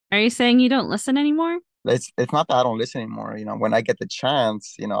Are you saying you don't listen anymore? It's not that I don't listen anymore. When I get the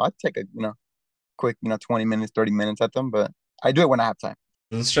chance, I take a quick 20 minutes, 30 minutes at them, but I do it when I have time.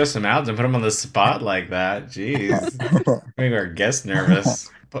 Don't stress him out. Don't put him on the spot like that. Jeez. Make our guest nervous.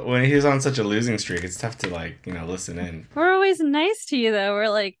 But when he's on such a losing streak, it's tough to listen in. We're always nice to you though. We're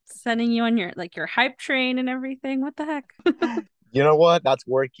like sending you on your hype train and everything. What the heck? You know what? That's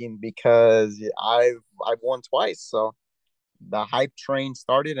working because I've won twice, so the hype train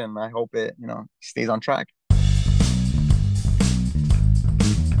started, and I hope it stays on track.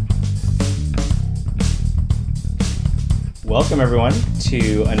 Welcome, everyone,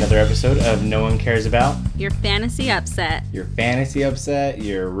 to another episode of No One Cares About. Your fantasy upset. Your fantasy upset,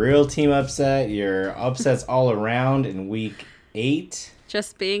 your real team upset, your upsets all around in week 8.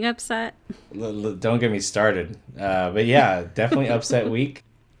 Just being upset. Don't get me started. But yeah, definitely upset week.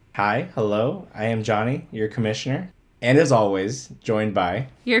 Hi, hello, I am Jhonny, your commissioner. And as always, joined by...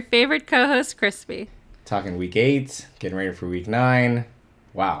 Your favorite co-host, Crispy. Talking week 8, getting ready for week 9.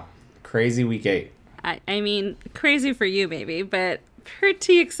 Wow, crazy week 8. I mean, crazy for you maybe, but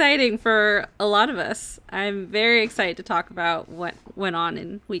pretty exciting for a lot of us. I'm very excited to talk about what went on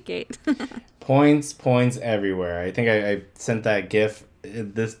in week 8. Points everywhere. I think I sent that GIF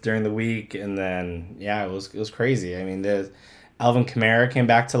this during the week, and then yeah, it was crazy. I mean, the Alvin Kamara came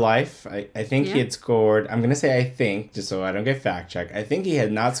back to life. I think he had scored. I'm gonna say I think, just so I don't get fact checked. I think he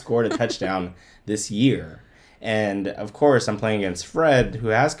had not scored a touchdown this year. And of course, I'm playing against Fred, who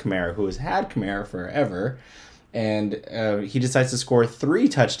has Kamara, who has had Kamara forever, and he decides to score 3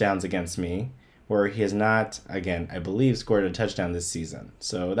 touchdowns against me, where he has not, again, I believe, scored a touchdown this season.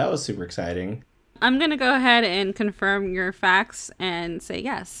 So that was super exciting. I'm going to go ahead and confirm your facts and say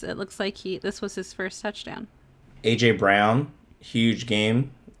yes. It looks like this was his first touchdown. A.J. Brown, huge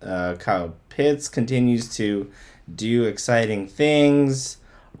game. Kyle Pitts continues to do exciting things.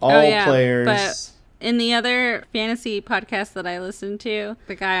 All players... But in the other fantasy podcast that I listened to,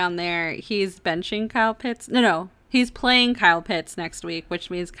 the guy on there, he's benching Kyle Pitts. No. He's playing Kyle Pitts next week, which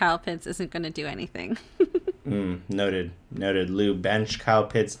means Kyle Pitts isn't going to do anything. Noted. Lou, bench Kyle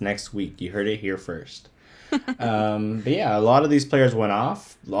Pitts next week. You heard it here first. But yeah, a lot of these players went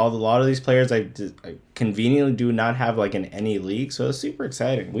off. A lot of these players I conveniently do not have in any league, so it's a super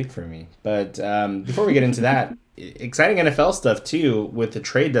exciting week for me. But before we get into that, exciting NFL stuff too with the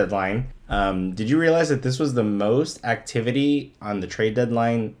trade deadline. Did you realize that this was the most activity on the trade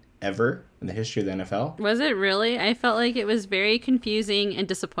deadline ever in the history of the NFL? Was it really? I felt like it was very confusing and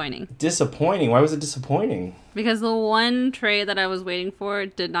disappointing. Disappointing? Why was it disappointing? Because the one trade that I was waiting for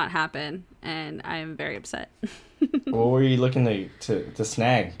did not happen, and I'm very upset. What were you looking to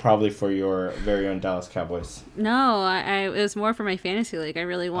snag? Probably for your very own Dallas Cowboys. No, it was more for my fantasy league. I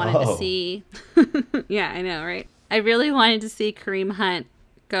really wanted to see... Yeah, I know, right? I really wanted to see Kareem Hunt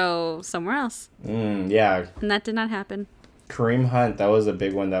go somewhere else. Yeah. And that did not happen. Kareem Hunt, that was a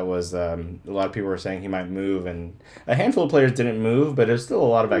big one. That was a lot of people were saying he might move, and a handful of players didn't move, but there's still a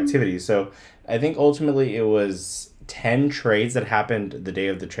lot of activity. So I think ultimately it was 10 trades that happened the day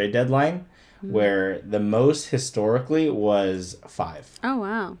of the trade deadline, where the most historically was 5. Oh,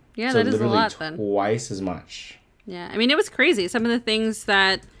 wow. Yeah, so that is a lot then. Twice as much. Yeah, I mean, it was crazy. Some of the things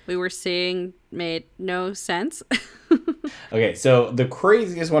that we were seeing made no sense. Okay, so the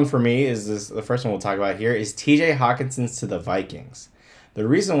craziest one for me is this. The first one we'll talk about here is TJ Hawkinson's to the Vikings. The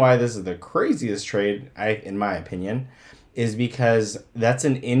reason why this is the craziest trade, in my opinion, is because that's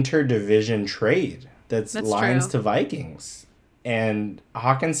an interdivision trade. That's Lions to Vikings. And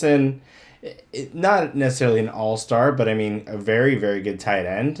Hawkinson, not necessarily an all-star, but I mean a very, very good tight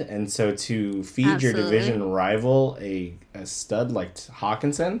end. And so to feed your division rival a stud like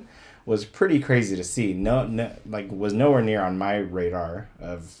Hawkinson was pretty crazy to see. Was nowhere near on my radar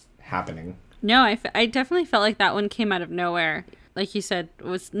of happening. No, I definitely felt like that one came out of nowhere. Like you said, it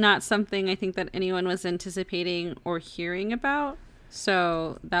was not something I think that anyone was anticipating or hearing about.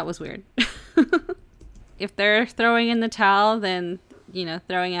 So that was weird. If they're throwing in the towel, then,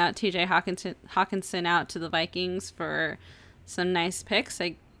 throwing out TJ Hawkinson out to the Vikings for some nice picks,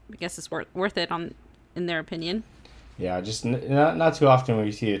 I guess it's worth it in their opinion. Yeah, just not too often when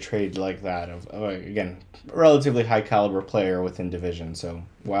you see a trade like that of again, relatively high caliber player within division. So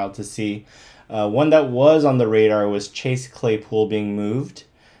wild to see. One that was on the radar was Chase Claypool being moved.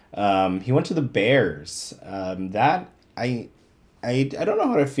 He went to the Bears. That I don't know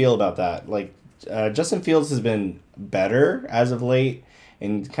how to feel about that. Justin Fields has been better as of late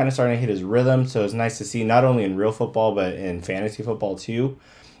and kind of starting to hit his rhythm. So it's nice to see not only in real football but in fantasy football too.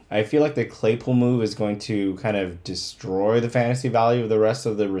 I feel like the Claypool move is going to kind of destroy the fantasy value of the rest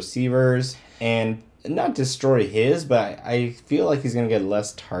of the receivers. And not destroy his, but I feel like he's going to get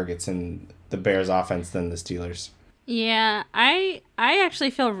less targets in the Bears offense than the Steelers. Yeah, I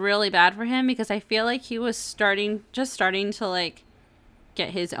actually feel really bad for him because I feel like he was starting to like get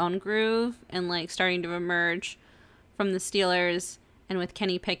his own groove and like starting to emerge from the Steelers and with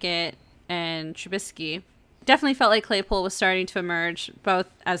Kenny Pickett and Trubisky. Definitely felt like Claypool was starting to emerge both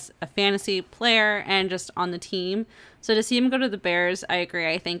as a fantasy player and just on the team. So to see him go to the Bears, I agree.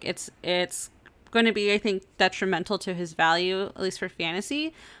 I think it's going to be, I think, detrimental to his value, at least for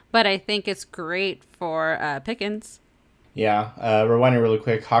fantasy. But I think it's great for Pickens. Yeah, rewinding really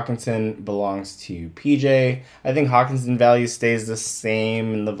quick, Hawkinson belongs to PJ. I think Hawkinson value stays the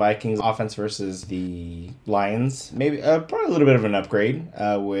same in the Vikings offense versus the Lions. Maybe probably a little bit of an upgrade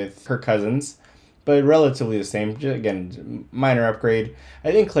with Kirk Cousins, but relatively the same. Again, minor upgrade.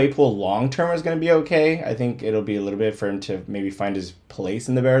 I think Claypool long term is going to be okay. I think it'll be a little bit for him to maybe find his place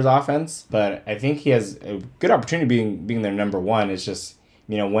in the Bears offense, but I think he has a good opportunity being their number one. It's just,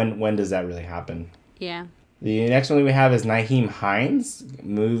 when does that really happen? Yeah. The next one we have is Nyheim Hines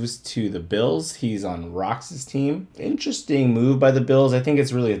moves to the Bills. He's on Rox's team. Interesting move by the Bills. I think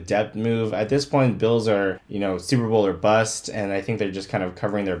it's really a depth move. At this point, Bills are, Super Bowl or bust, and I think they're just kind of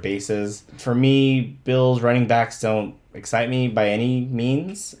covering their bases. For me, Bills running backs don't excite me by any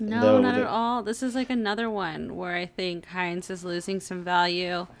means. No, not at all. This is like another one where I think Hines is losing some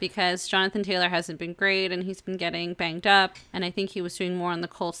value because Jonathan Taylor hasn't been great and he's been getting banged up, and I think he was doing more on the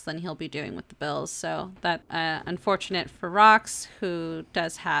Colts than he'll be doing with the Bills. So that unfortunate for Rox, who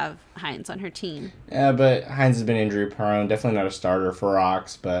does have Hines on her team. Yeah, but Hines has been injury prone. Definitely not a starter for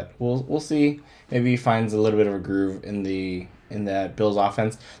Rox, but we'll see. Maybe he finds a little bit of a groove in that Bills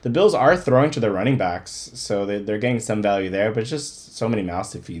offense. The Bills are throwing to their running backs, so they're getting some value there, but it's just so many mouths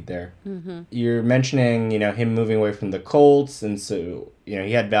to feed there. Mm-hmm. You're mentioning, him moving away from the Colts, and so,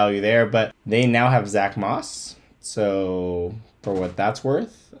 he had value there, but they now have Zach Moss, so for what that's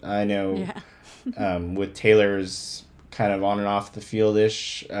worth, I know with Taylor's kind of on and off the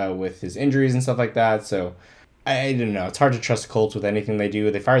field-ish with his injuries and stuff like that, so I don't know. It's hard to trust the Colts with anything they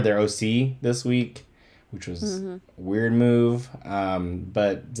do. They fired their OC this week, which was a weird move.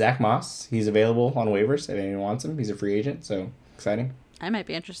 But Zach Moss, he's available on waivers if anyone wants him. He's a free agent, so exciting. I might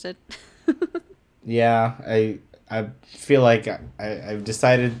be interested. Yeah, I feel like I've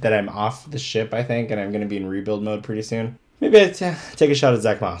decided that I'm off the ship, I think, and I'm going to be in rebuild mode pretty soon. Maybe I take a shot at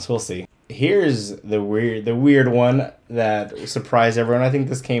Zach Moss. We'll see. Here's the weird one that surprised everyone. I think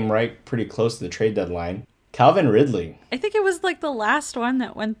this came right pretty close to the trade deadline. Calvin Ridley. I think it was like the last one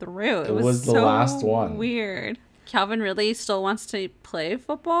that went through. It was the so last one. Weird. Calvin Ridley still wants to play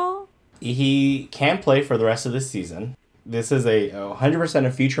football? He can play for the rest of the season. This is a 100%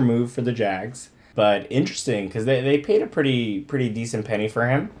 a future move for the Jags. But interesting, because they paid a pretty decent penny for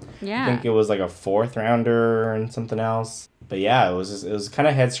him. Yeah. I think it was like a 4th rounder and something else. But yeah, it was kind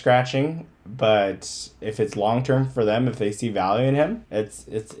of head scratching. But if it's long term for them, if they see value in him, it's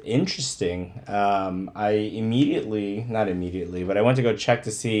interesting. I not immediately, but I went to go check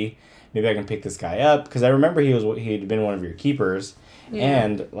to see maybe I can pick this guy up because I remember he'd been one of your keepers. Yeah.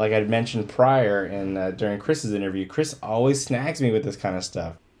 And like I'd mentioned prior and during Chris's interview, Chris always snags me with this kind of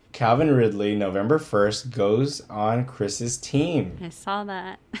stuff. Calvin Ridley, November 1st, goes on Chris's team. I saw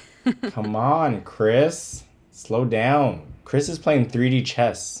that. Come on, Chris. Slow down. Chris is playing 3D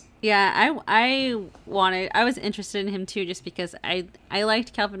chess. Yeah, I was interested in him too just because I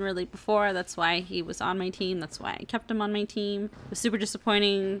liked Calvin Ridley before. That's why he was on my team. That's why I kept him on my team. It was super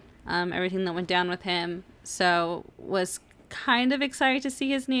disappointing, everything that went down with him. So was kind of excited to see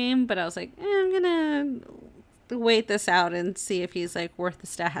his name, but I was like, I'm going to wait this out and see if he's like worth the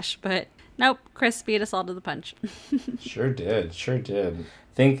stash. But nope, Chris beat us all to the punch. Sure did.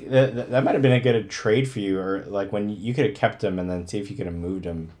 Think that might have been a good trade for you, or like when you could have kept him and then see if you could have moved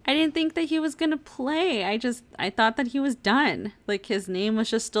him. I didn't think that he was gonna play. I thought that he was done. Like his name was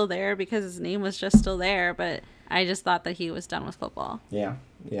just still there because his name was just still there, but I just thought that he was done with football. Yeah,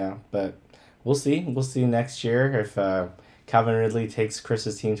 but we'll see. We'll see next year if Calvin Ridley takes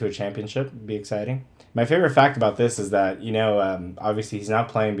Chris's team to a championship. It'd be exciting. My favorite fact about this is that, obviously he's not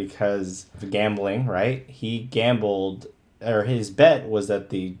playing because of gambling, right? He gambled, or his bet was that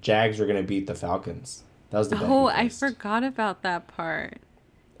the Jags were going to beat the Falcons. That was the bet. Oh, I forgot about that part.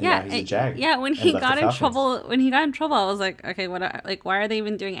 And yeah, he's a Jag. Yeah, when he got in trouble, I was like, okay, why are they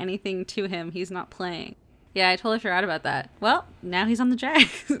even doing anything to him? He's not playing. Yeah, I totally forgot about that. Well, now he's on the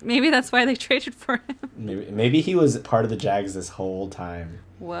Jags. Maybe that's why they traded for him. Maybe he was part of the Jags this whole time.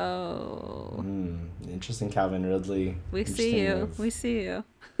 Whoa. Interesting, Calvin Ridley. We see you.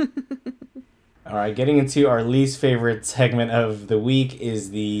 All All right, getting into our least favorite segment of the week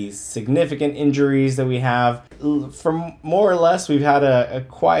is the significant injuries that we have. For more or less, we've had a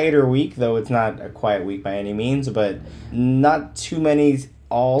quieter week, though it's not a quiet week by any means, but not too many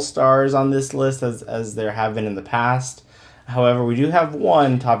all-stars on this list as there have been in the past. However, we do have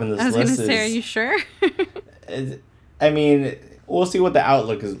one topping this list. I was going to say, are you sure? I mean, we'll see what the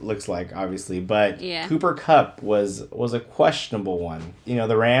outlook looks like, obviously. But yeah. Cooper Kupp was a questionable one. You know,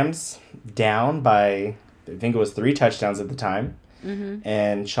 the Rams down by, I think it was 3 touchdowns at the time. Mm-hmm.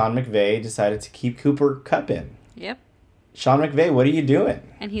 And Sean McVay decided to keep Cooper Kupp in. Yep. Sean McVay, what are you doing?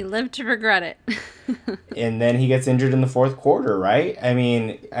 And he lived to regret it. And then he gets injured in the fourth quarter, right? I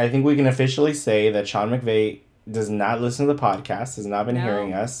mean, I think we can officially say that Sean McVay does not listen to the podcast, has not been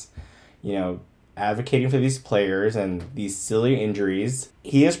hearing us, you know, advocating for these players and these silly injuries.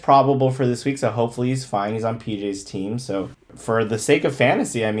 He is probable for this week, so hopefully he's fine. He's on PJ's team. So for the sake of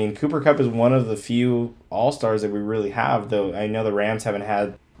fantasy, I mean, Cooper Kupp is one of the few all-stars that we really have, though I know the Rams haven't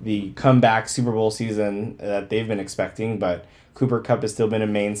had the comeback Super Bowl season that they've been expecting, but Cooper Kupp has still been a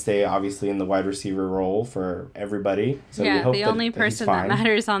mainstay, obviously, in the wide receiver role for everybody. So yeah, we hope the only person that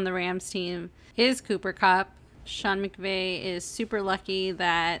matters on the Rams team is Cooper Kupp. Sean McVay is super lucky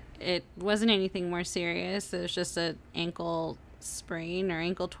that it wasn't anything more serious. It was just an ankle sprain or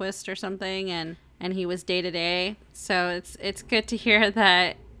ankle twist or something, and he was day-to-day. So it's good to hear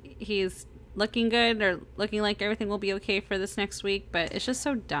that he's looking good or looking like everything will be okay for this next week, but it's just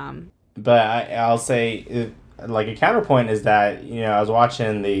so dumb. But I'll say, like, a counterpoint is that, you know, I was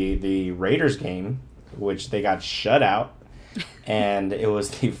watching the Raiders game, which they got shut out. And it was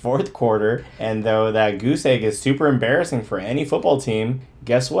the fourth quarter, and though that goose egg is super embarrassing for any football team,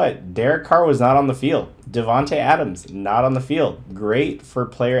 guess what? Derek Carr was not on the field. Devontae Adams, not on the field. Great for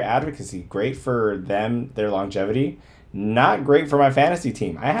player advocacy. Great for them, their longevity. Not great for my fantasy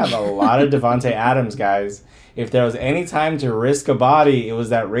team. I have a lot of Devontae Adams, guys. If there was any time to risk a body, it was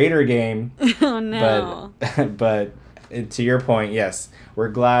that Raider game. Oh, no. But to your point, yes. We're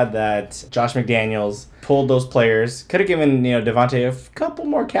glad that Josh McDaniels pulled those players. Could have given, you know, Devontae a couple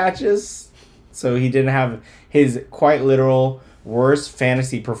more catches so he didn't have his quite literal worst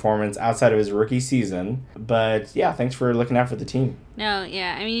fantasy performance outside of his rookie season. But, yeah, thanks for looking out for the team. No,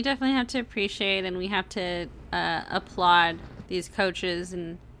 yeah. I mean, you definitely have to appreciate and we have to applaud these coaches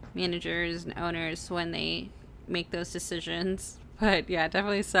and managers and owners when they make those decisions. But, yeah, it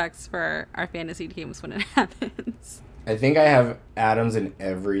definitely sucks for our fantasy teams when it happens. I think I have Adams in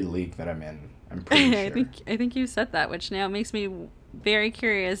every league that I'm in. I'm pretty sure. I think you said that, which now makes me very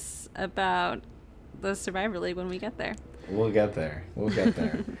curious about the Survivor League when we get there. We'll get there.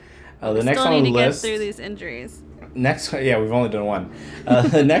 The next one on the list. Get through these injuries. Yeah, we've only done one.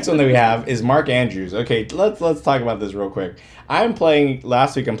 The next one that we have is Mark Andrews. Okay, let's talk about this real quick.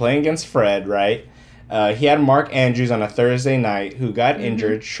 Last week I'm playing against Fred, right? He had Mark Andrews on a Thursday night who got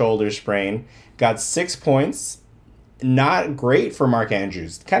injured, shoulder sprain, got 6 points. Not great for Mark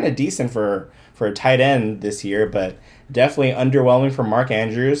Andrews. Kind of decent for a tight end this year, but definitely underwhelming for Mark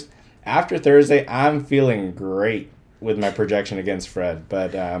Andrews. After Thursday, I'm feeling great with my projection against Fred,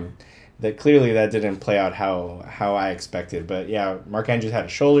 but clearly that didn't play out how I expected. But yeah, Mark Andrews had a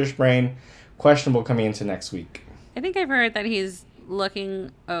shoulder sprain, questionable coming into next week. I think I've heard that he's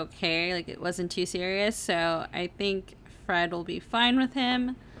looking okay, like it wasn't too serious, so I think Fred will be fine with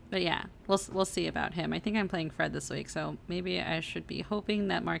him. But yeah, we'll see about him. I think I'm playing Fred this week, so maybe I should be hoping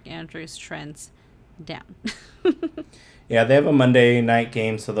that Mark Andrews trends down. Yeah, they have a Monday night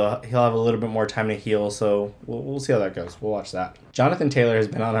game, so he'll have a little bit more time to heal, so we'll see how that goes. We'll watch that. Jonathan Taylor has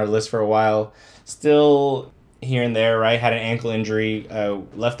been on our list for a while. Still here and there, right? Had an ankle injury,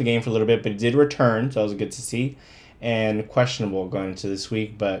 left the game for a little bit, but did return, so that was good to see. And questionable going into this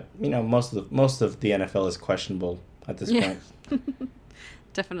week, but you know, most of the NFL is questionable at this point.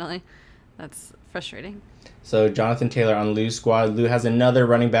 Definitely. That's frustrating. So Jonathan Taylor on Lou's squad. Lou has another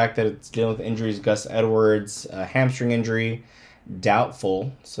running back that's dealing with injuries. Gus Edwards, a hamstring injury,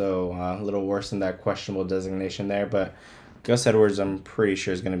 doubtful. So a little worse than that questionable designation there. But Gus Edwards, I'm pretty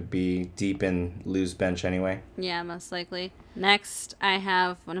sure, is going to be deep in Lou's bench anyway. Yeah, most likely. Next, I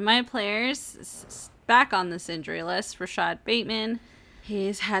have one of my players back on this injury list, Rashad Bateman.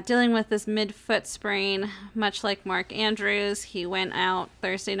 He's dealing with this mid-foot sprain, much like Mark Andrews. He went out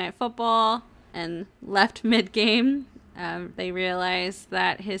Thursday Night Football and left mid-game. They realized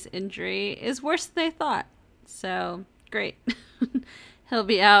that his injury is worse than they thought. So, great. He'll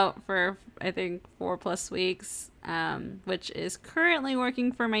be out for, I think, 4+ weeks, which is currently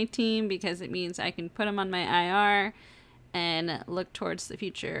working for my team because it means I can put him on my IR and look towards the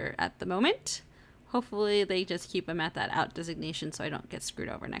future at the moment. hopefully they just keep him at that out designation so I don't get screwed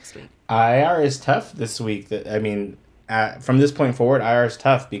over next week. IR is tough this week. From this point forward, IR is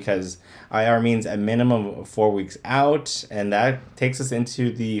tough because IR means a minimum of 4 weeks out, and that takes us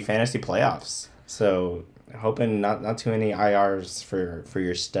into the fantasy playoffs. So hoping not too many IRs for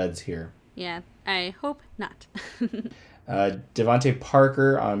your studs here. Yeah, I hope not. Devontae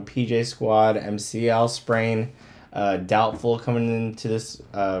Parker on PJ squad, MCL sprain. Doubtful coming into this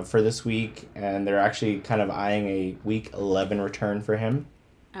for this week, and they're actually kind of eyeing a week 11 return for him.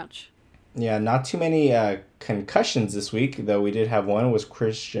 Ouch. Yeah, not too many concussions this week, though we did have one, was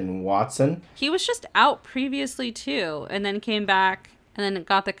Christian Watson. He was just out previously too, and then came back, and then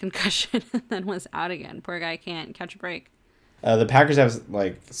got the concussion, and then was out again. Poor guy can't catch a break. The Packers have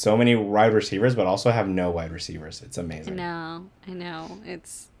so many wide receivers, but also have no wide receivers. It's amazing. I know.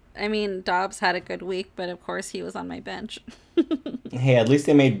 Dobbs had a good week, but of course he was on my bench. Hey, at least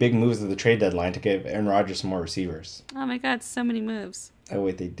they made big moves at the trade deadline to give Aaron Rodgers some more receivers. Oh my God, so many moves. Oh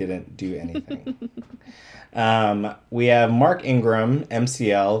wait, they didn't do anything. We have Mark Ingram,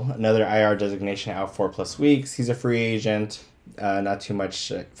 MCL, another IR designation out 4+ weeks. He's a free agent. Not too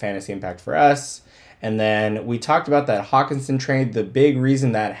much fantasy impact for us. And then we talked about that Hawkinson trade. The big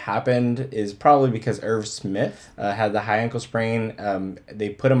reason that happened is probably because Irv Smith had the high ankle sprain. They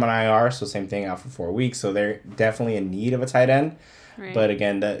put him on IR, so same thing, out for 4 weeks. So they're definitely in need of a tight end. Right. But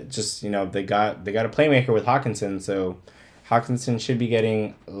again, that just they got a playmaker with Hawkinson, so Hawkinson should be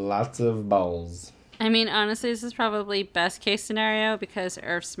getting lots of balls. Honestly, this is probably best case scenario because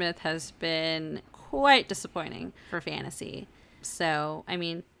Irv Smith has been quite disappointing for fantasy. So,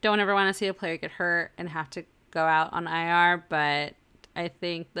 don't ever want to see a player get hurt and have to go out on IR, but I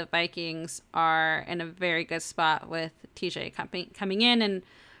think the Vikings are in a very good spot with TJ coming in and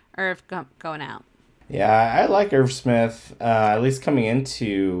Irv going out. Yeah, I like Irv Smith, at least coming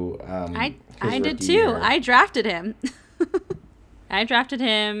into I did too. Year. I drafted him.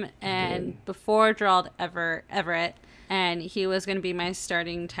 And before Gerald Everett, and he was going to be my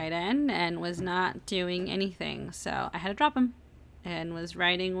starting tight end and was not doing anything. So I had to drop him and was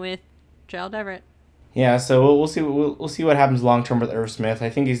riding with Gerald Everett. Yeah, so we'll see. We'll see what happens long term with Irv Smith. I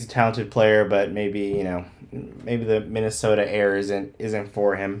think he's a talented player, but maybe the Minnesota air isn't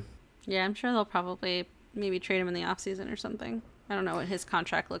for him. Yeah, I'm sure they'll probably maybe trade him in the offseason or something. I don't know what his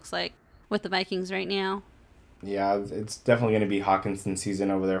contract looks like with the Vikings right now. Yeah, it's definitely going to be Hawkinson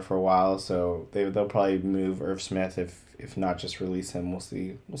season over there for a while, so they'll probably move Irv Smith if not just release him. We'll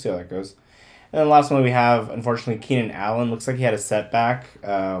see how that goes. And then last one we have, unfortunately, Keenan Allen. Looks like he had a setback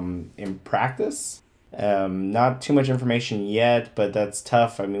in practice. Not too much information yet, but that's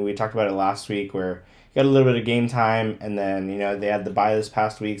tough. We talked about it last week where he got a little bit of game time, and then they had the bye this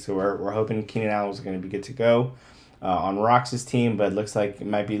past week, so we're hoping Keenan Allen was going to be good to go on Rox's team, but it looks like it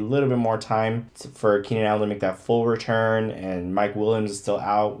might be a little bit more time for Keenan Allen to make that full return, and Mike Williams is still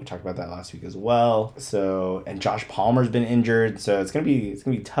out. We talked about that last week as well. So, and Josh Palmer's been injured, so it's gonna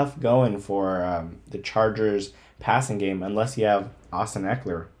be tough going for the Chargers passing game unless you have Austin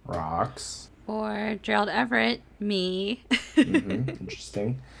Eckler, Rox, or Gerald Everett, me.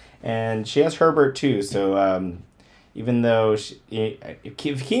 Interesting. And she has Herbert too, so even though if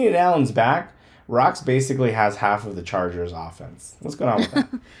Keenan Allen's back, Rox basically has half of the Chargers' offense. What's going on with that?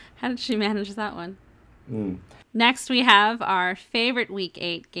 How did she manage that one? Next, we have our favorite Week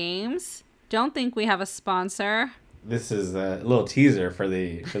 8 games. Don't think we have a sponsor. This is a little teaser for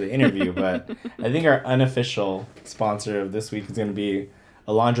the interview, but I think our unofficial sponsor of this week is going to be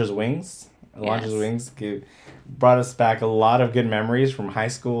Alondra's Wings. Alondra's Wings brought us back a lot of good memories from high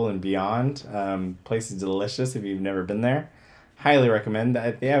school and beyond. Place is delicious if you've never been there. Highly recommend.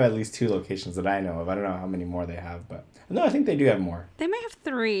 They have at least 2 locations that I know of. I don't know how many more they have, but no, I think they do have more. They might have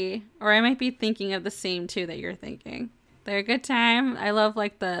 3, or I might be thinking of the same 2 that you're thinking. They're a good time. I love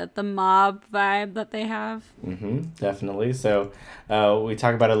the mob vibe that they have. Definitely. So we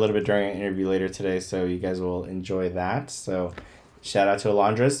talk about it a little bit during an interview later today, so you guys will enjoy that. So shout out to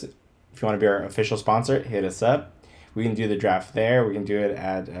Alondra's. If you want to be our official sponsor, hit us up. We can do the draft there. We can do it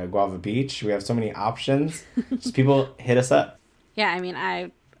at Guava Beach. We have so many options. Just people hit us up. Yeah,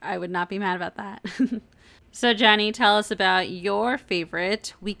 I would not be mad about that. So, Jhonny, tell us about your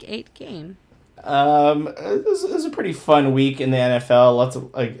favorite Week 8 game. This is a pretty fun week in the NFL.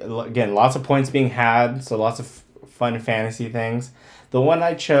 Lots of points being had, so lots of fun fantasy things. The one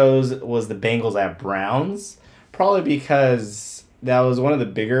I chose was the Bengals at Browns, probably because that was one of the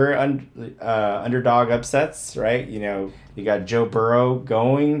bigger underdog upsets, right? You got Joe Burrow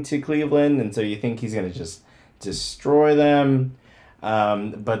going to Cleveland, and so you think he's going to just destroy them.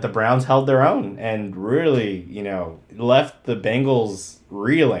 But the Browns held their own and really, left the Bengals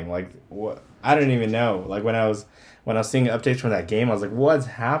reeling. I don't even know. Like when I was seeing updates from that game, I was like, what's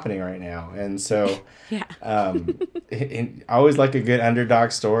happening right now? And so Yeah. I always like a good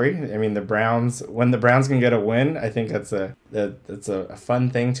underdog story. I mean, when the Browns can get a win, I think that's a fun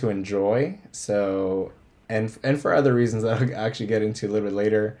thing to enjoy. So, and for other reasons that I'll actually get into a little bit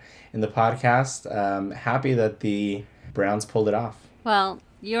later in the podcast, happy that the Browns pulled it off. Well,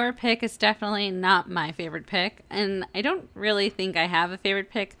 your pick is definitely not my favorite pick, and I don't really think I have a favorite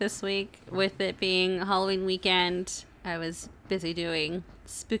pick this week. With it being Halloween weekend, I was busy doing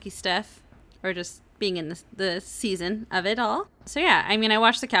spooky stuff, or just being in the season of it all. So yeah, I mean, I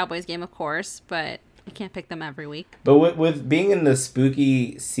watched the Cowboys game, of course, but I can't pick them every week. But with being in the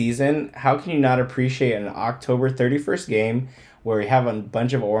spooky season, how can you not appreciate an October 31st game where we have a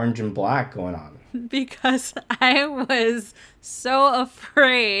bunch of orange and black going on? Because I was so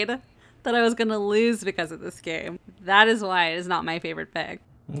afraid that I was going to lose because of this game. That is why it is not my favorite pick.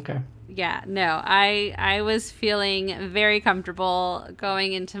 Okay. Yeah, no, I was feeling very comfortable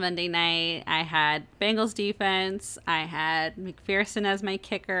going into Monday night. I had Bengals defense. I had McPherson as my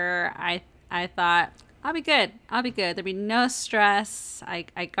kicker. I thought, I'll be good. There'll be no stress.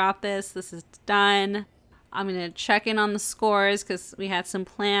 I got this. This is done. I'm going to check in on the scores because we had some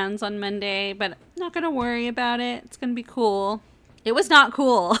plans on Monday, but I'm not going to worry about it. It's going to be cool. It was not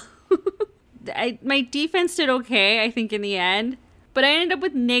cool. My defense did okay, I think, in the end, but I ended up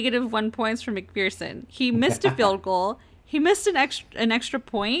with -1 points from McPherson. He missed a field goal. He missed an extra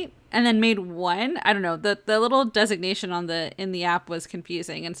point and then made one. I don't know. The little designation in the app was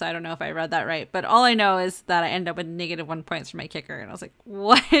confusing, and so I don't know if I read that right. But all I know is that I ended up with -1 points for my kicker, and I was like,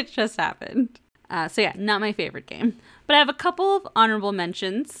 what just happened? So yeah, not my favorite game. But I have a couple of honorable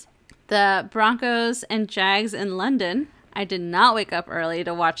mentions. The Broncos and Jags in London. I did not wake up early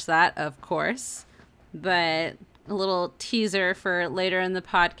to watch that, of course. But a little teaser for later in the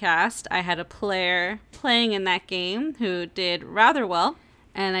podcast. I had a player playing in that game who did rather well.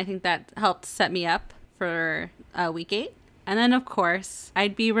 And I think that helped set me up for week 8. And then, of course,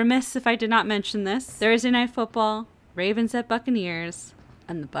 I'd be remiss if I did not mention this. Thursday Night Football, Ravens at Buccaneers,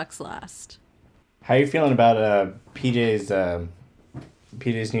 and the Bucs lost. How are you feeling about PJ's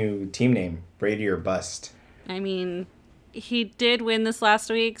new team name, Brady or Bust? I mean, he did win this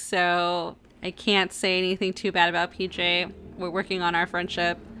last week, so I can't say anything too bad about PJ. We're working on our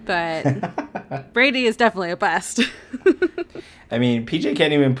friendship, but Brady is definitely a bust. I mean, PJ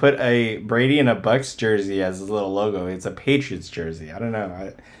can't even put a Brady in a Bucs jersey as his little logo. It's a Patriots jersey. I don't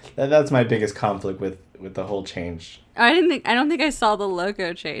know. That's my biggest conflict with the whole change. I don't think I saw the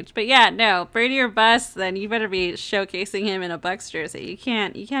logo change. But yeah, no, Brady or bust, then you better be showcasing him in a Bucs jersey. You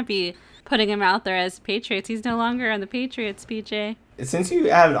can't be putting him out there as Patriots. He's no longer on the Patriots, PJ. Since you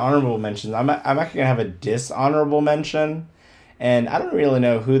have honorable mentions, I'm actually gonna have a dishonorable mention. And I don't really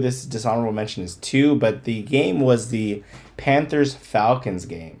know who this dishonorable mention is to, but the game was the Panthers-Falcons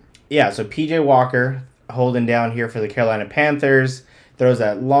game. Yeah, so P.J. Walker holding down here for the Carolina Panthers. Throws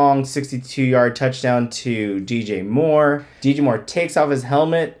that long 62-yard touchdown to DJ Moore. DJ Moore takes off his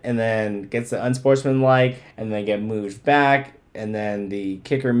helmet and then gets the unsportsmanlike and then get moved back. And then the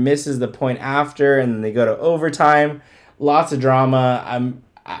kicker misses the point after, and then they go to overtime. Lots of drama.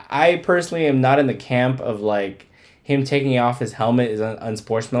 I personally am not in the camp of like him taking off his helmet is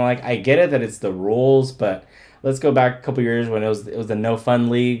unsportsmanlike. I get it that it's the rules, but let's go back a couple years when it was the no fun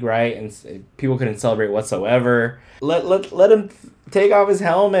league, right? And people couldn't celebrate whatsoever. Let him take off his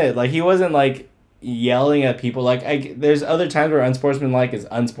helmet. Like, he wasn't like yelling at people. Like, there's other times where unsportsmanlike is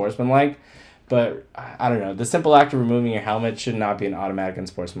unsportsmanlike, but I don't know. The simple act of removing your helmet should not be an automatic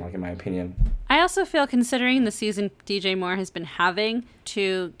unsportsmanlike, in my opinion. I also feel, considering the season DJ Moore has been having,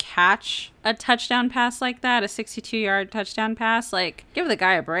 to catch a touchdown pass like that, a 62-yard touchdown pass, like, give the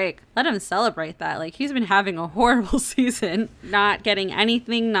guy a break. Let him celebrate that. Like, he's been having a horrible season, not getting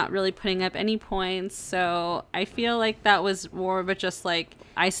anything, not really putting up any points. So I feel like that was more of a just like,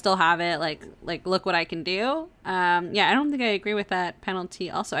 I still have it, like look what I can do. Yeah, I don't think I agree with that penalty.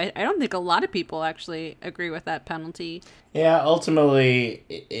 Also, I don't think a lot of people actually agree with that penalty. Yeah, ultimately,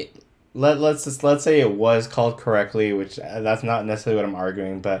 let's say it was called correctly, which that's not necessarily what I'm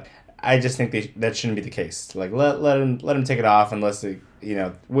arguing, but I just think that shouldn't be the case. Like, let him take it off unless it,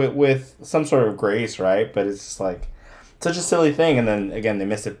 with some sort of grace, right? But it's just like such a silly thing. And then again, they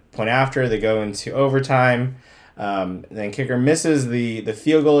miss a point after, they go into overtime. Then kicker misses the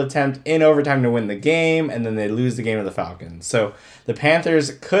field goal attempt in overtime to win the game, and then they lose the game to the Falcons. So the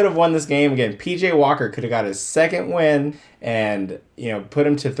Panthers could have won this game. Again, P.J. Walker could have got his second win and put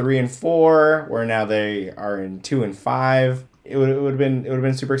him to 3-4, where now they are in 2-5. It would have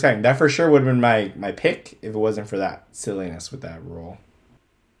been super exciting. That for sure would have been my pick if it wasn't for that silliness with that rule.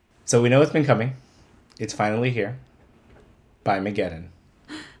 So we know it's been coming. It's finally here. Bye-mageddon.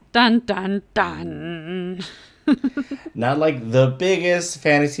 Dun, dun, dun. Not like the biggest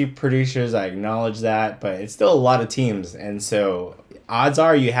fantasy producers, I acknowledge that, but it's still a lot of teams. And so odds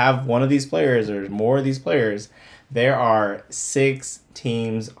are you have one of these players or more of these players. There are 6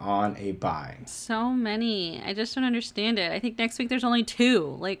 teams on a bye. So many. I just don't understand it. I think next week there's only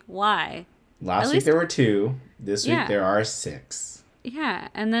 2. Like, why? Last week there were 2. This week there are 6. Yeah,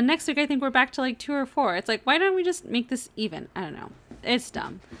 and then next week I think we're back to like 2 or 4. It's like, why don't we just make this even? I don't know. It's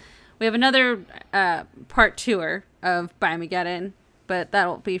dumb. We have another part 2er of Bye-mageddon, but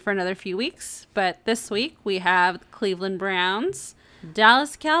that'll be for another few weeks. But this week we have the Cleveland Browns,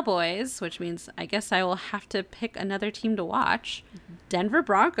 Dallas Cowboys, which means I guess I will have to pick another team to watch. Denver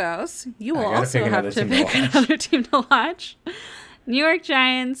Broncos. You will also have to pick another team to watch. New York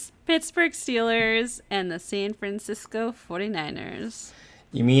Giants, Pittsburgh Steelers, and the San Francisco 49ers.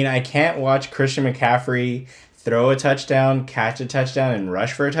 You mean I can't watch Christian McCaffrey throw a touchdown, catch a touchdown, and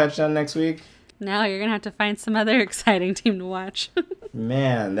rush for a touchdown next week? No, you're going to have to find some other exciting team to watch.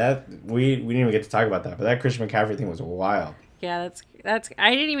 Man, that we didn't even get to talk about that, but that Christian McCaffrey thing was wild. Yeah, that's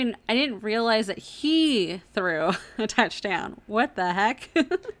I didn't realize that he threw a touchdown. What the heck?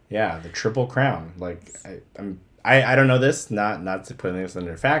 Yeah, the Triple Crown. Like I don't know this, not to put this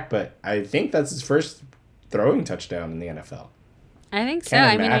under fact, but I think that's his first throwing touchdown in the NFL. I think so.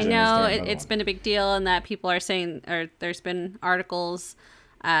 I mean, I know it's been a big deal, and that people are saying, or there's been articles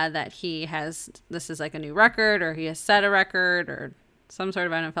that this is like a new record, or he has set a record, or some sort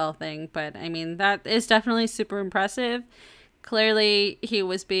of NFL thing. But I mean, that is definitely super impressive. Clearly, he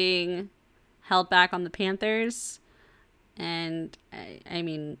was being held back on the Panthers. And I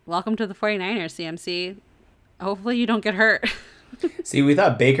mean, welcome to the 49ers, CMC. Hopefully you don't get hurt. See, we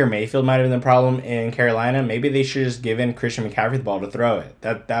thought Baker Mayfield might have been the problem in Carolina. Maybe they should have just given Christian McCaffrey the ball to throw it.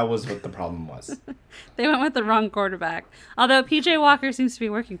 That was what the problem was. They went with the wrong quarterback. Although PJ Walker seems to be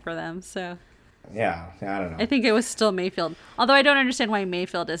working for them, so yeah, I don't know. I think it was still Mayfield. Although I don't understand why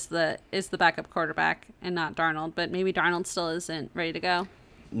Mayfield is the backup quarterback and not Darnold, but maybe Darnold still isn't ready to go.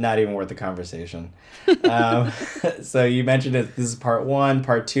 Not even worth the conversation. So you mentioned it. This is part 1.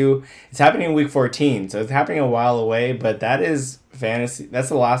 Part 2, it's happening in week 14, so it's happening a while away, but that is fantasy. That's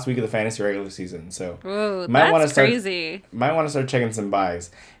the last week of the fantasy regular season, so ooh, that's crazy. Might want to start checking some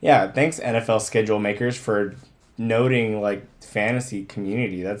buys. Yeah, thanks NFL schedule makers for noting like fantasy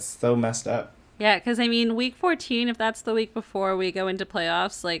community. That's so messed up. Yeah, because I mean, week 14, if that's the week before we go into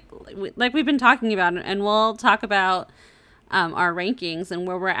playoffs, like we've been talking about, and we'll talk about our rankings and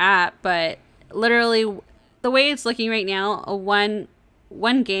where we're at, but literally the way it's looking right now, a one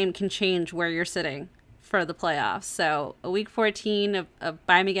game can change where you're sitting for the playoffs. So a week 14 of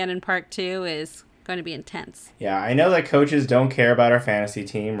Bye-mageddon Part 2 is going to be intense. Yeah, I know that coaches don't care about our fantasy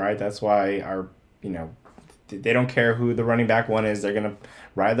team, right? That's why they don't care who the running back one is. They're going to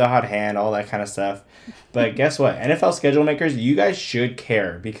ride the hot hand, all that kind of stuff. But guess what? NFL schedule makers, you guys should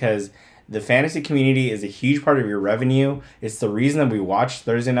care, because the fantasy community is a huge part of your revenue. It's the reason that we watch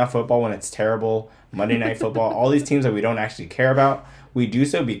Thursday Night Football when it's terrible, Monday Night Football, all these teams that we don't actually care about. We do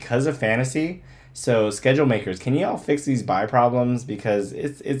so because of fantasy. So schedule makers, can you all fix these buy problems? Because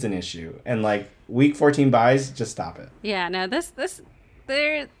it's an issue. And like week 14 buys, just stop it. Yeah, no, there's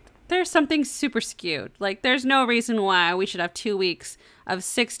something super skewed. Like, there's no reason why we should have 2 weeks of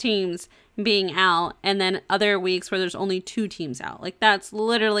 6 teams being out and then other weeks where there's only 2 teams out. Like, that's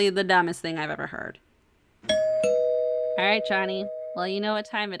literally the dumbest thing I've ever heard. All right, Jhonny. Well, you know what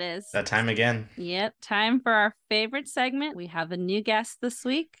time it is. That time again. Yep, time for our favorite segment. We have a new guest this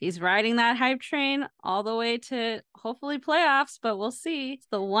week. He's riding that hype train all the way to hopefully playoffs, but we'll see. It's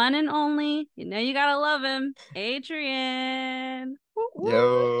the one and only, you know you gotta love him, Adrian.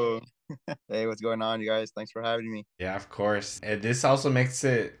 Yo. Hey, what's going on, you guys? Thanks for having me. Yeah, of course. And this also makes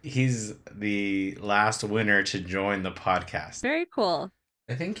it, he's the last winner to join the podcast. Very cool.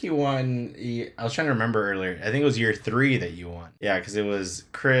 I think you won, I was trying to remember earlier. I think it was year 3 that you won. Yeah, because it was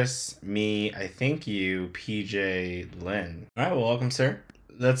Chris, me, I think you, PJ, Lynn. All right, well, welcome, sir.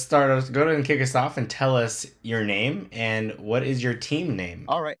 Let's start. Go ahead and kick us off and tell us your name and what is your team name?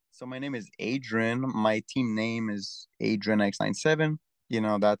 All right. So my name is Adrian. My team name is Adrian X97. You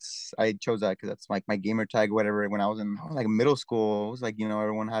know, I chose that because that's like my gamer tag, whatever. When I was in like middle school, it was like,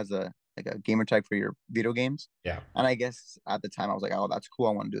 everyone has a gamer tag for your video games. Yeah. And I guess at the time I was like, oh, that's cool.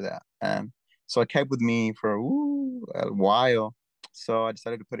 I want to do that. And so it kept with me for a while. So I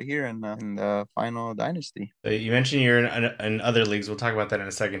decided to put it here in the Final Dynasty. So you mentioned you're in other leagues. We'll talk about that in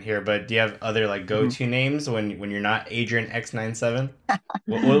a second here. But do you have other like go-to names when you're not Adrian X97?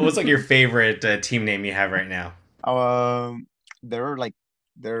 What's like your favorite team name you have right now? There are like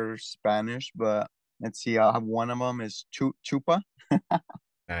they're Spanish, but let's see. I have one of them is Chupa.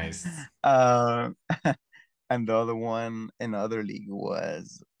 Nice. Uh, and the other one in the other league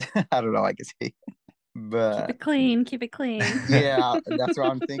was I don't know. I can say, Keep but it clean. Keep it clean. yeah, that's what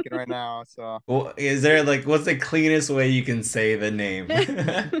I'm thinking right now. So Well, is there like what's the cleanest way you can say the name?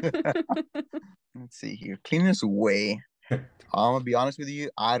 let's see here. Cleanest way. I'm gonna be honest with you.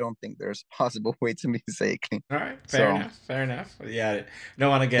 I don't think there's a possible way to me to say it clean. All right, fair So enough, fair enough. Yeah, don't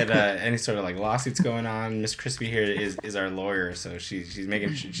want to get any sort of like lawsuits going on. Miss Crispy here is our lawyer, so she's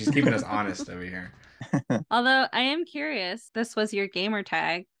making she's keeping us honest over here. Although I am curious, this was your gamer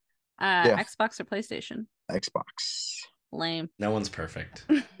tag. yeah, Xbox or PlayStation? Xbox. Lame. No one's perfect.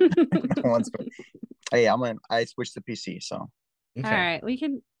 Once, hey, I switched to PC, so Okay. All right, we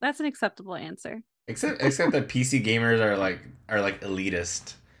can. That's an acceptable answer. Except that PC gamers are like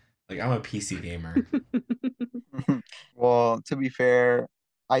elitist. Like I'm a PC gamer. well, to be fair,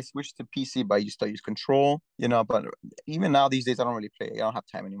 I switched to PC, but I used to use Control, But even now, these days, I don't really play. I don't have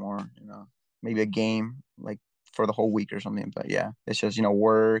time anymore, Maybe a game like for the whole week or something. But yeah, it's just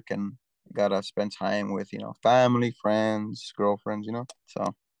work and gotta spend time with family, friends, girlfriends,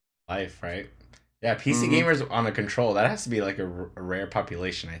 So Life, right? Yeah, PC mhm. gamers on a control. That has to be like a rare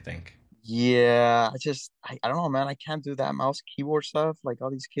population, I think. Yeah, I don't know, man. I can't do that mouse keyboard stuff like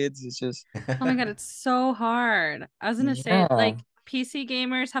all these kids. It's just Oh my god, it's so hard. I was gonna say, yeah. like, PC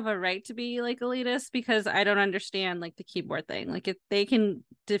gamers have a right to be like elitist because I don't understand like the keyboard thing. Like, if they can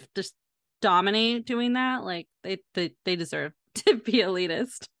just dominate doing that, like they deserve to be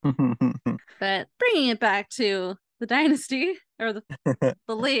elitist. But bringing it back to the dynasty or the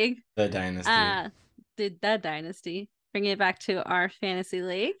league, The dynasty. the dynasty. Bringing it back to our fantasy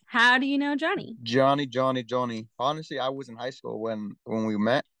league. How do you know Jhonny? Jhonny. Honestly, I was in high school when we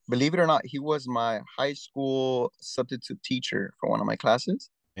met. Believe it or not, he was my high school substitute teacher for one of my classes.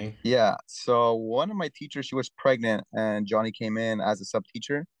 Okay. Yeah. So one of my teachers, she was pregnant, and Jhonny came in as a sub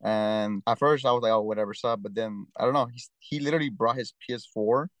teacher. And at first, I was like, "Oh, whatever, sub." But then I don't know. He literally brought his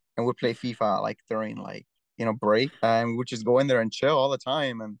PS4 and would play FIFA like during break, and we would just go in there and chill all the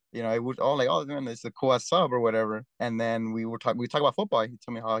time. And it would all like, "Oh, man, it's a cool ass sub or whatever." And then we talk about football. He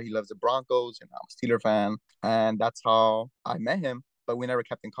told me how he loves the Broncos, and I'm a Steeler fan, and that's how I met him. But we never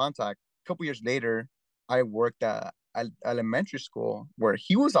kept in contact. A couple years later, I worked at elementary school where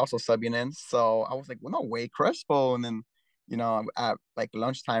he was also subbing in. So I was like, well, no way, Crespo. And then, at like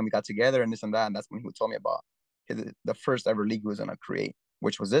lunchtime, we got together and this and that. And that's when he told me about the first ever league he was going to create,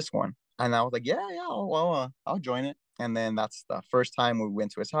 which was this one. And I was like, yeah, well, I'll join it. And then that's the first time we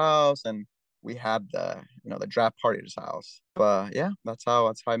went to his house and we had the draft party at his house. But yeah, that's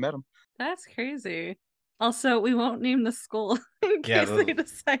how I met him. That's crazy. Also, we won't name the school in Yeah, case they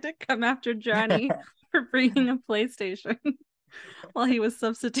decide to come after Jhonny for bringing a PlayStation while he was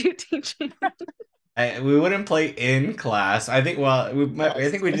substitute teaching. We wouldn't play in class. I think. Well, I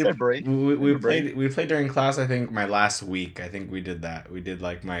think we I did. said break. We Break. played during class. I think my last week. I think we did that. We did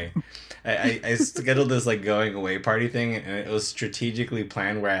like my. I scheduled this like going away party thing, and it was strategically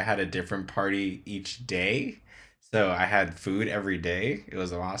planned where I had a different party each day. So I had food every day. It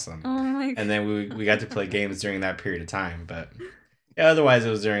was awesome. Oh my god. And then we got to play games during that period of time. But yeah, otherwise it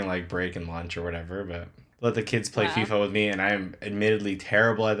was during like break and lunch or whatever. But let the kids play Wow. FIFA with me, and I am admittedly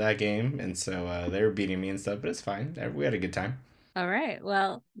terrible at that game, and so they were beating me and stuff. But it's fine. We had a good time. All right.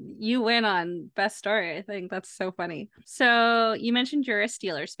 Well, you win on best story. I think that's so funny. So you mentioned you're a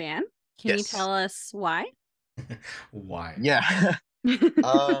Steelers fan. Can you Yes. tell us why? Why? Yeah.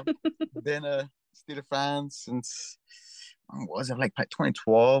 Been a Steelers fan since when was it like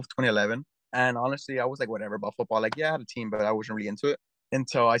 2012, 2011. And honestly, I was like whatever about football. Like, yeah, I had a team, but I wasn't really into it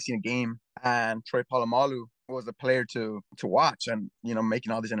until I seen a game and Troy Polamalu was a player to watch and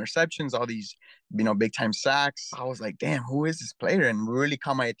making all these interceptions, all these big time sacks. I was like, damn, who is this player? And really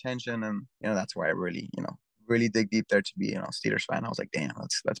caught my attention, and that's why I really really dig deep there to be Steelers fan. I was like, damn,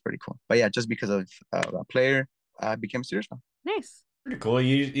 that's pretty cool. But yeah, just because of that player, I became a Steelers fan. Nice. Pretty cool.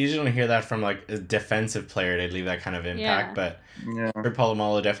 You usually don't hear that from like a defensive player to leave that kind of impact, but Yeah. Troy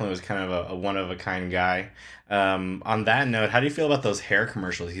Polamalu definitely was kind of a one of a kind guy. On that note, how do you feel about those hair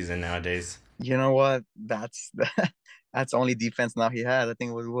commercials he's in nowadays? You know what? That's that's the only defense now he has. I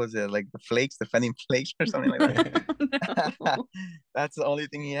think what was it like the Flakes defending Flakes or something like that. No. That's the only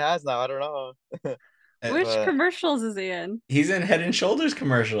thing he has now. I don't know. Which But commercials is he in? He's in Head and Shoulders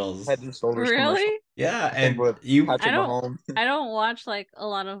commercials. Head and Shoulders commercial. Really? Yeah, And and with you Patrick I don't- Mahomes. I don't watch like a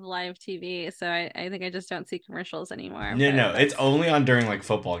lot of live TV, so I think I just don't see commercials anymore. no, but no, it's that's- only on during like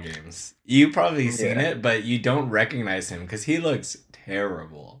football games. You probably seen Yeah. it, but you don't recognize him because he looks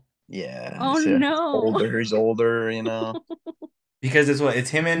terrible. Yeah. Oh, he's, no. He's older, Because it's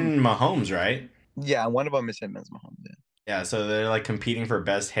him and Mahomes, right? Yeah, one of them is him as Mahomes. Yeah. Yeah, so they're like competing for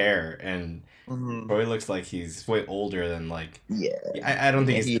best hair, and Hmm. Troy looks like he's way older than like. Yeah. I don't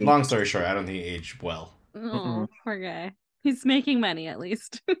think Yeah. he's. He. Long story short, I don't think he aged well. Mm-mm. Oh, poor guy. He's making money at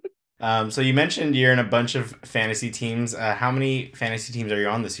least. So you mentioned you're in a bunch of fantasy teams. How many fantasy teams are you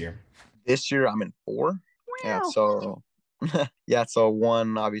on this year? This year I'm in four. Yeah. Wow. So. Yeah. So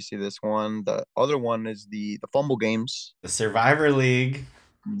one, obviously this one. The other one is the Fumble Games. The Survivor League.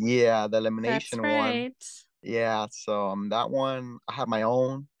 Yeah, the That's elimination one. right. Yeah. So that one I have my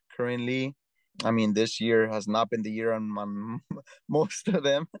own currently. I mean, this year has not been the year on most of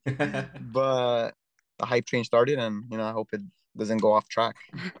them, but the hype train started, and I hope it doesn't go off track.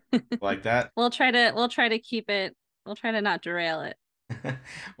 Like that. We'll try to keep it. We'll try to not derail it.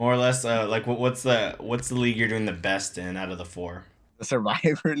 More or less, like what's the league you're doing the best in out of the four? The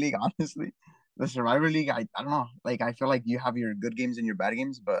Survivor League, honestly, the Survivor League, I don't know. Like, I feel like you have your good games and your bad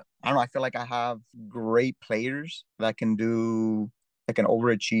games, but I don't know. I feel like I have great players that can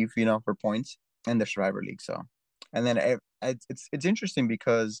overachieve, for points in the Survivor League. So, and then it's interesting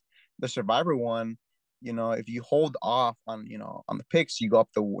because the Survivor one, if you hold off on the picks, you go up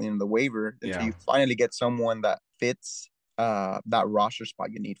the waiver until Yeah. you finally get someone that fits that roster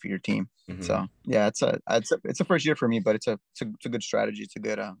spot you need for your team. Hmm. So yeah, it's a first year for me, but it's a good strategy. It's a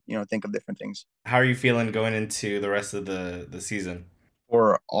good think of different things. How are you feeling going into the rest of the season?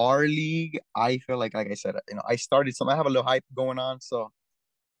 For our league, I feel like I said, I started some. I have a little hype going on, so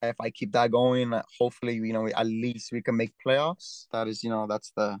if I keep that going, hopefully, at least we can make playoffs. That is,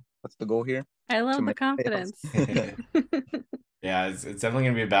 that's the goal here, I to love the make playoffs. confidence. Yeah, it's definitely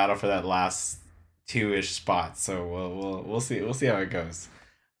gonna be a battle for that last two-ish spot. So we'll see how it goes.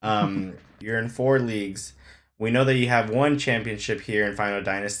 You're in four leagues. We know that you have one championship here in Final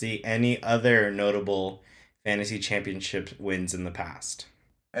Dynasty. Any other notable fantasy championship wins in the past?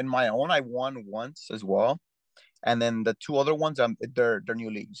 And my own, I won once as well, and then the two other ones, they're new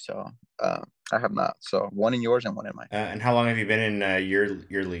leagues, so I have not. So one in yours and one in mine. And how long have you been in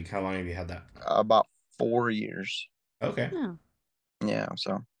your league? How long have you had that? About 4 years. Okay. Oh. Yeah,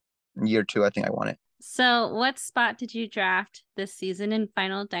 so year two, I think I won it. So, what spot did you draft this season in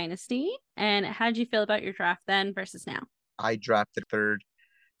Final Dynasty? And how did you feel about your draft then versus now? I drafted third.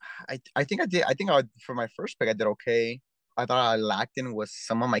 I think I did. I think for my first pick, I did okay. I thought I lacked in was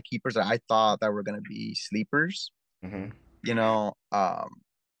some of my keepers that I thought that were gonna be sleepers. Hmm. You know,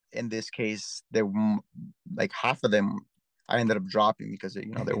 in this case, like half of them I ended up dropping because they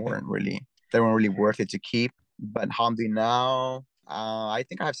weren't really worth it to keep. But how I'm doing now, I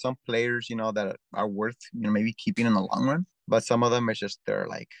think I have some players that are worth maybe keeping in the long run. But some of them is just they're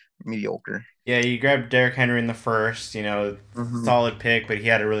like mediocre. Yeah, you grabbed Derrick Henry in the first, Hmm. solid pick, but he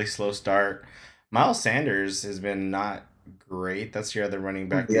had a really slow start. Miles Sanders has been not great. That's your other running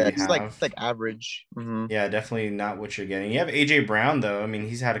back that Yeah, you he's like have. like average. Hmm. Yeah, definitely not what you're getting. You have AJ Brown though. I mean,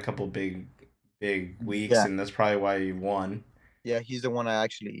 he's had a couple big weeks, Yeah, and that's probably why you won. yeah, he's the one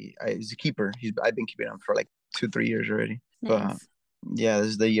he's a keeper. I've been keeping him for like 2-3 years already. But Nice. yeah, this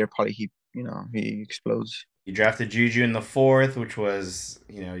is the year probably he explodes. You drafted Juju in the fourth, which was,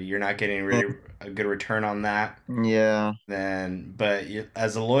 you're not getting really a good return on that. Yeah. But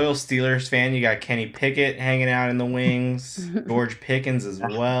as a loyal Steelers fan, you got Kenny Pickett hanging out in the wings, George Pickens as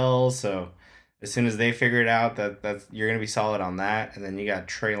well. So as soon as they figure it out, that's you're gonna be solid on that. And then you got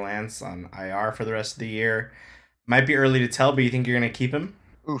Trey Lance on IR for the rest of the year. Might be early to tell, but you think you're gonna keep him?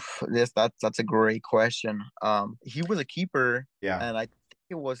 Oof, yes, that's a great question. He was a keeper, Yeah. and I think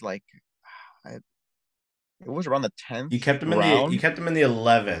it was like I, it was around the tenth You kept him in the you round. kept him in the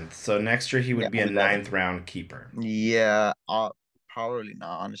 11th. So next year he Yeah, would be a 11th. ninth round keeper. Yeah, probably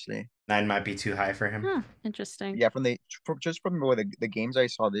not, honestly. Nine might be too high for him. Huh, interesting. Yeah, just from the games I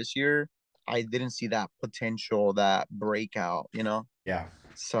saw this year, I didn't see that potential, that breakout. Yeah.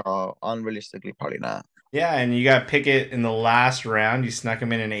 So unrealistically, probably not. Yeah, and you got Pickett in the last round. You snuck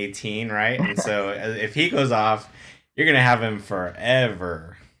him in 18, right? And so if he goes off, you're gonna have him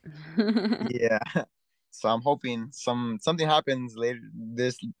forever. Yeah. So I'm hoping something happens later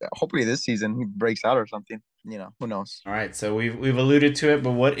hopefully this season he breaks out or something. Who knows? All right, so we've alluded to it,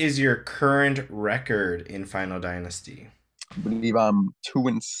 but what is your current record in Final Dynasty? I believe I'm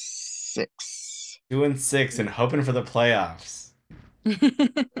 2-6. 2-6 and hoping for the playoffs.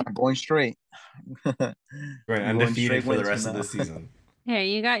 I'm going straight. Going I'm going undefeated straight for the wins from rest of now. the season. Hey,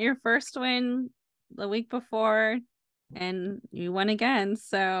 you got your first win the week before, and you won again.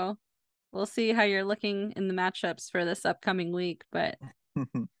 So we'll see how you're looking in the matchups for this upcoming week, but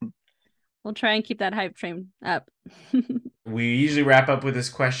we'll try and keep that hype train up. We usually wrap up with this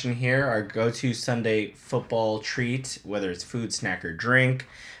question here: our go-to Sunday football treat, whether it's food, snack, or drink.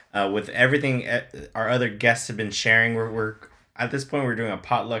 With everything our other guests have been sharing, we're at this point we're doing a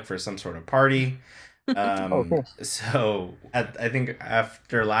potluck for some sort of party. Cool. So I think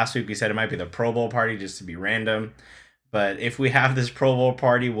after last week we said it might be the Pro Bowl party just to be random. But if we have this Pro Bowl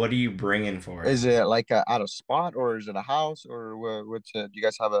party, what are you bringing for it? Is it like at a spot, or is it a house, or what's it? Do you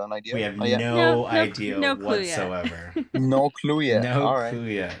guys have an idea? We have Oh, yeah. no idea no clue whatsoever. No clue yet. No All right. clue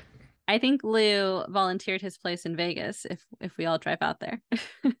yet. I think Lou volunteered his place in Vegas if we all drive out there.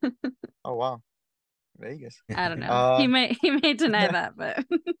 Oh wow, Vegas. I don't know. He may deny that, but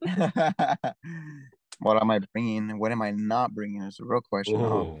what am I bringing? What am I not bringing? Is a real question.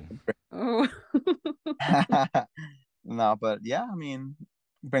 oh. No, but yeah, I mean,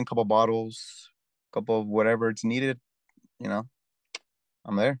 bring a couple bottles, couple of whatever it's needed. You know,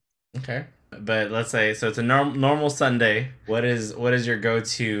 I'm there. Okay, but let's say so it's a normal Sunday. What is your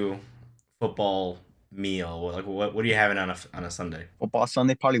go-to football meal? Like what are you having on a Sunday? Football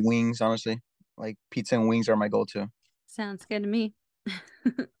Sunday, probably wings. Honestly, like pizza and wings are my go-to. Sounds good to me.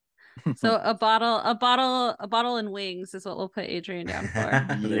 So a bottle and wings is what we'll put Adrian down for.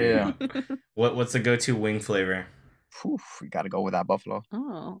 Yeah. What's the go-to wing flavor? Oof, we gotta go with that buffalo.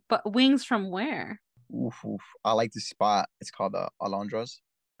 Oh, but wings from where? Oof. I like this spot. It's called Alondra's.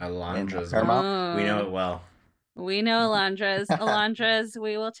 Alondra's. Oh. We know it well. We know Alondra's. Alondra's,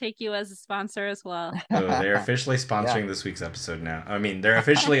 we will take you as a sponsor as well. So they're officially sponsoring this week's episode now. I mean, they're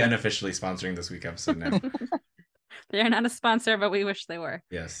officially unofficially sponsoring this week's episode now. They're not a sponsor, but we wish they were.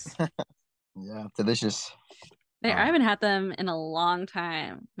 Yes. Yeah, delicious. I haven't had them in a long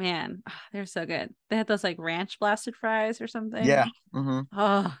time. Man, they're so good. They had those like ranch blasted fries or something. Yeah. Mm-hmm.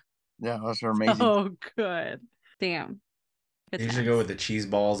 Oh, yeah, those are amazing. Oh, good. Damn. Good usually go with the cheese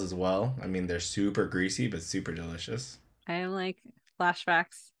balls as well. I mean, they're super greasy, but super delicious. I like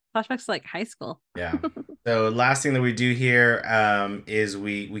flashbacks. Flashbacks to like high school. Yeah. So last thing that we do here is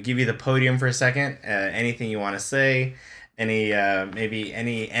we give you the podium for a second. Anything you want to say, any maybe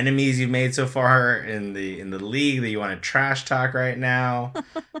any enemies you've made so far in the league that you want to trash talk right now.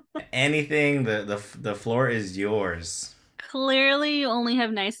 Anything, the floor is yours. Clearly, you only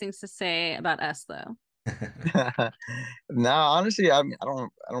have nice things to say about us, though. No, honestly, I mean, I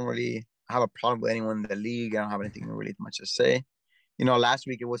don't really have a problem with anyone in the league. I don't have anything really much to say. You know, last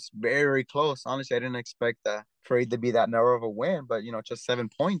week it was very close. Honestly, I didn't expect for it to be that narrow of a win, but you know, just 7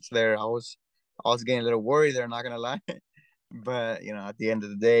 points there. I was getting a little worried there, not gonna lie. But you know, at the end of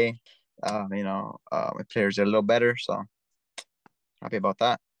the day, my players are a little better, so happy about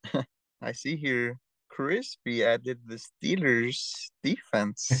that. I see here Crispy added the Steelers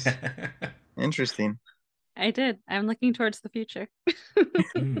defense. Interesting. I did. I'm looking towards the future.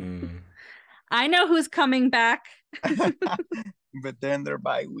 I know who's coming back. But then they're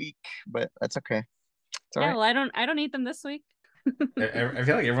bye week. But that's okay. It's all right. Well, I don't need them this week. I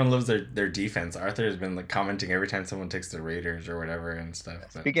feel like everyone loves their defense. Arthur has been like commenting every time someone takes the Raiders or whatever and stuff.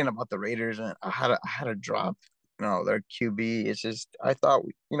 But... Speaking about the Raiders, I had a drop. No, their QB. It's just I thought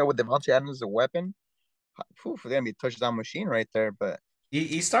with Devontae Adams as a weapon, they're gonna be a touchdown machine right there. But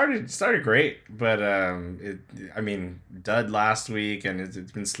he started great, but dud last week, and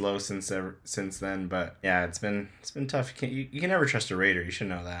it's been slow since then. But yeah, it's been tough. You can never trust a Raider. You should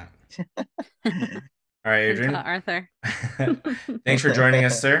know that. All right, Adrian. Arthur. Thanks for joining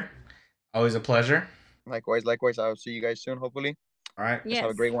us, sir. Always a pleasure. Likewise. I'll see you guys soon, hopefully. All right. Yes.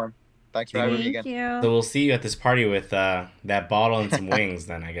 Have a great one. Thanks for having me again. So we'll see you at this party with that bottle and some wings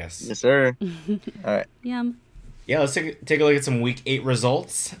then, I guess. Yes, sir. All right. Yum. Yeah, let's take a look at some week 8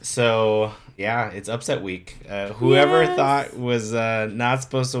 results. So, yeah, it's upset week. Whoever thought was not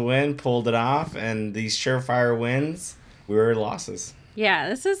supposed to win pulled it off, and these surefire wins were losses. Yeah,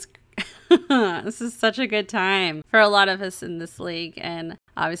 this is such a good time for a lot of us in this league, and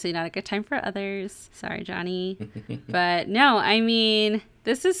obviously not a good time for others. Sorry, Jhonny. But no, I mean,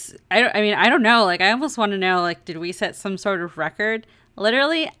 I don't know. Like, I almost want to know, like, did we set some sort of record?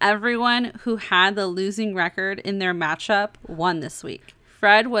 Literally everyone who had the losing record in their matchup won this week.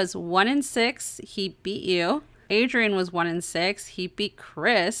 Fred was 1-6. He beat you. Adrian was 1-6. He beat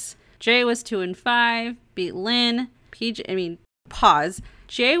Chris. Jay was 2-5. Beat Lynn. Jay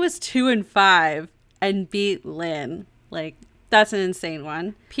was 2-5 and beat Lynn. Like, that's an insane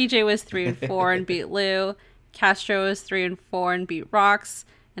one. PJ was 3-4 and beat Lou. Castro was 3-4 and beat Rox.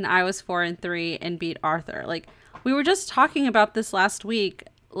 And I was 4-3 and beat Arthur. Like, we were just talking about this last week,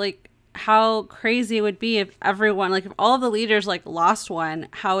 like how crazy it would be if everyone, like if all of the leaders like lost one,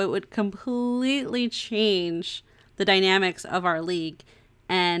 how it would completely change the dynamics of our league.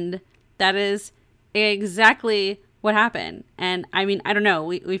 And that is exactly what happened. And I mean, I don't know.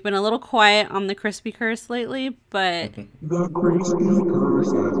 We've been a little quiet on the Crispy Curse lately, but The Crispy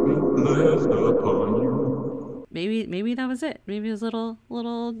Curse has been blessed upon you. maybe that was it. Maybe it was little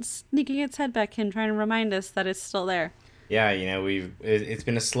sneaking its head back in, trying to remind us that it's still there. Yeah, it's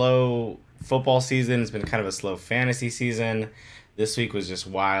been a slow football season. It's been kind of a slow fantasy season. This week was just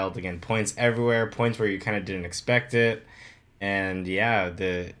wild. Again, points everywhere, points where you kind of didn't expect it. And yeah,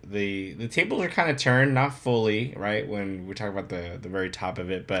 the tables are kind of turned, not fully, right? When we talk about the very top of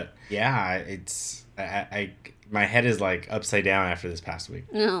it, but yeah, it's I my head is like upside down after this past week.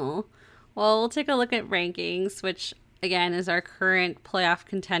 No. Well, we'll take a look at rankings, which again is our current playoff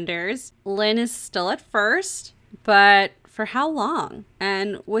contenders. Lynn is still at first, but for how long?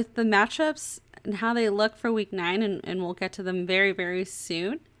 And with the matchups and how they look for week 9, and we'll get to them very, very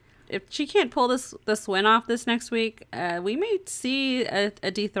soon. If she can't pull this win off this next week, we may see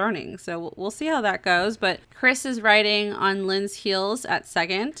a dethroning. So we'll see how that goes. But Chris is riding on Lynn's heels at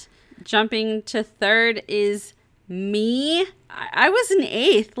second. Jumping to third is me. I was in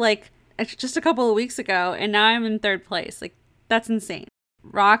 8th, like, just a couple of weeks ago, and now I'm in 3rd place. Like, that's insane.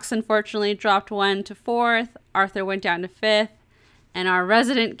 Rox, unfortunately, dropped 1 to 4th. Arthur went down to 5th. And our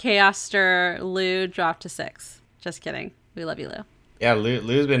resident chaoster, Lou, dropped to 6th. Just kidding. We love you, Lou. Yeah,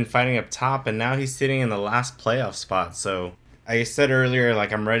 Lou's been fighting up top, and now he's sitting in the last playoff spot. So I said earlier,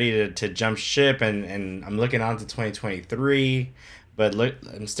 like, I'm ready to jump ship, and I'm looking on to 2023. But look,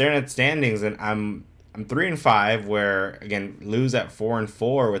 I'm staring at standings, and I'm 3-5. Where again, Lou's at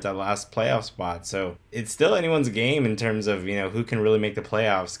 4-4 with that last playoff spot. So it's still anyone's game in terms of who can really make the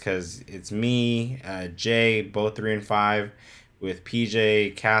playoffs, because it's me, Jay, both 3-5. With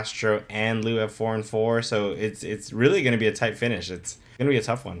PJ, Castro, and Lou at 4-4, so it's really going to be a tight finish. It's going to be a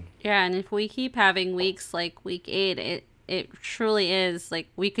tough one. Yeah, and if we keep having weeks like week 8, it truly is like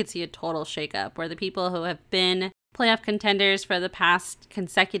we could see a total shakeup where the people who have been playoff contenders for the past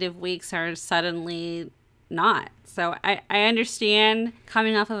consecutive weeks are suddenly not. So I understand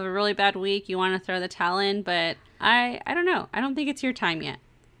coming off of a really bad week, you want to throw the towel in, but I don't know. I don't think it's your time yet.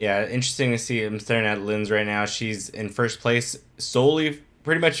 Yeah, interesting to see. I'm staring at Lynn's right now. She's in first place solely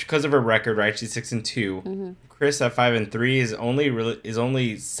pretty much because of her record, right? She's 6-2. Mm-hmm. Chris at 5-3 is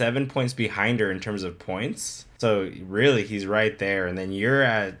only 7 points behind her in terms of points. So really, he's right there. And then you're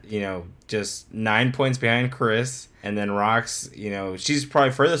at just 9 points behind Chris. And then Rox, she's probably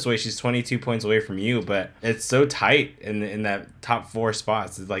furthest away. She's 22 points away from you. But it's so tight in that top 4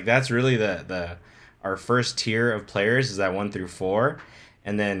 spots. It's like that's really our first tier of players is that 1 through 4.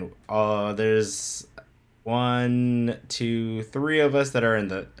 And then there's 1, 2, 3 of us that are in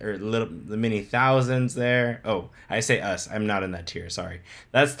the mini thousands there. Oh, I say us. I'm not in that tier. Sorry,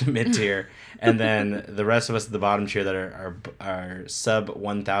 that's the mid tier. And then the rest of us at the bottom tier that are sub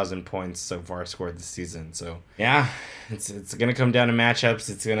 1,000 points so far scored this season. So yeah, it's gonna come down to matchups.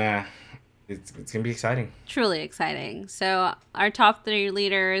 It's gonna be exciting. Truly exciting. So our top 3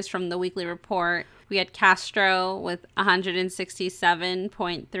 leaders from the weekly report. We had Castro with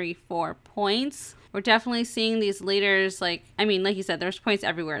 167.34 points. We're definitely seeing these leaders, like you said, there's points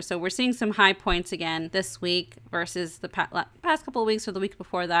everywhere. So we're seeing some high points again this week versus the past couple of weeks or the week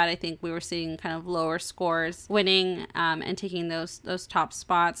before that. I think we were seeing kind of lower scores winning and taking those top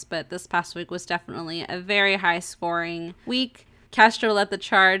spots. But this past week was definitely a very high scoring week. Castro led the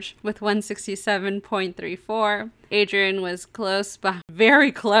charge with 167.34. Adrian was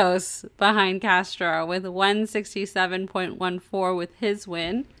very close behind Castro with 167.14 with his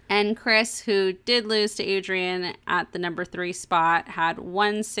win. And Chris, who did lose to Adrian at the number 3 spot, had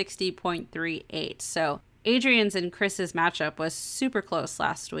 160.38. So Adrian's and Chris's matchup was super close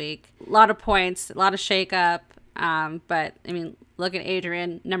last week. A lot of points, a lot of shakeup. But look at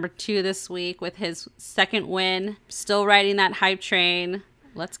Adrian, number 2 this week with his second win, still riding that hype train.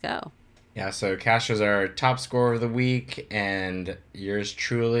 Let's go. Yeah, so Castro's our top scorer of the week, and yours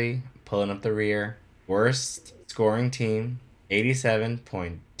truly pulling up the rear. Worst scoring team,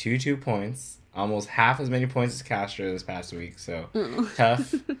 87.22 points, almost half as many points as Castro this past week. So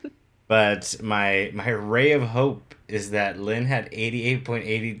tough. But my ray of hope is that Lynn had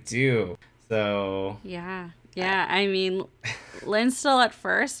 88.82. So yeah. Lynn's still at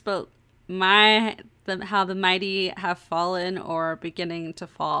first, but how the mighty have fallen or beginning to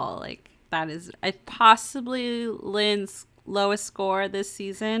fall, like that is possibly Lynn's lowest score this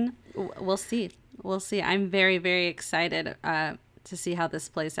season. We'll see. I'm very, very excited to see how this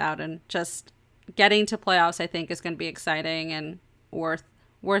plays out, and just getting to playoffs I think is going to be exciting and worth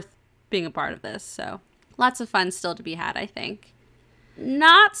being a part of this. So lots of fun still to be had, I think.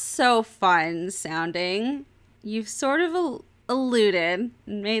 Not so fun sounding. You've sort of alluded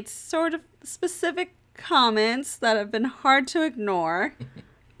and made sort of specific comments that have been hard to ignore.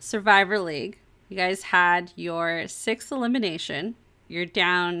 Survivor League. You guys had your 6th elimination. You're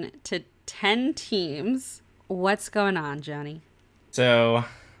down to 10 teams. What's going on, Jhonny? So,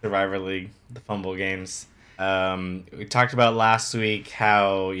 Survivor League, the Fumble Games. We talked about last week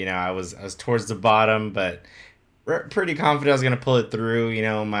how, I was towards the bottom, but pretty confident I was going to pull it through.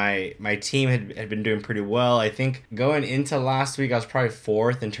 My team had been doing pretty well. I think going into last week, I was probably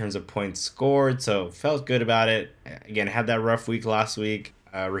 4th in terms of points scored, so felt good about it. Again, had that rough week last week.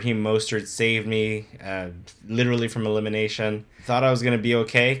 Raheem Mostert saved me literally from elimination. Thought I was going to be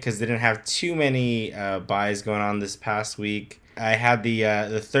okay because they didn't have too many buys going on this past week. I had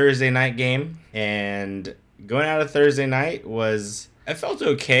the Thursday night game, and going out of Thursday night I felt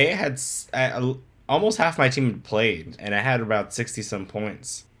okay. Almost half my team had played, and I had about 60-some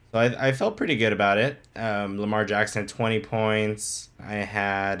points. So I felt pretty good about it. Lamar Jackson had 20 points. I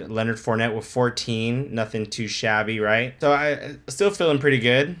had Leonard Fournette with 14. Nothing too shabby, right? So I still feeling pretty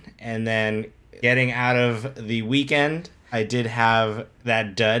good. And then getting out of the weekend, I did have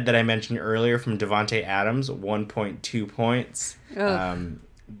that dud that I mentioned earlier from Devontae Adams, 1.2 points.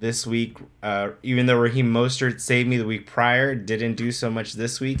 This week, even though Raheem Mostert saved me the week prior, didn't do so much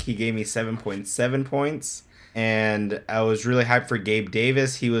this week. He gave me 7.7 points. And I was really hyped for Gabe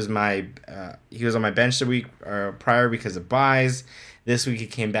Davis. He was on my bench the week prior because of buys. This week he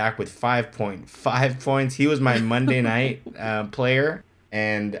came back with 5.5 points. He was my Monday night player,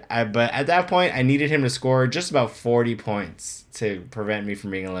 but at that point I needed him to score just about 40 points to prevent me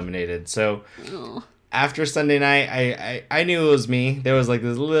from being eliminated. So after Sunday night, I knew it was me. There was like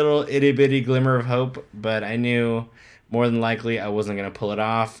this little itty bitty glimmer of hope, but I knew more than likely I wasn't going to pull it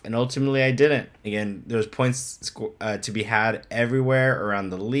off, and ultimately I didn't. Again, there was points to be had everywhere around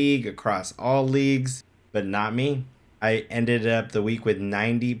the league, across all leagues, but not me. I ended up the week with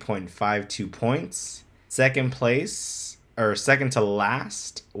 90.52 points. Second to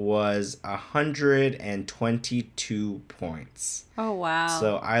last was 122 points. Oh, wow.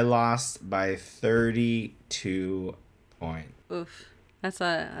 So I lost by 32 points. Oof. That's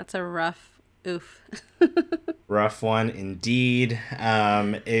a rough oof. Rough one indeed.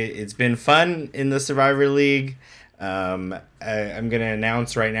 It's been fun in the Survivor League. I'm going to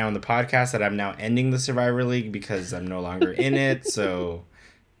announce right now in the podcast that I'm now ending the Survivor League because I'm no longer in it. So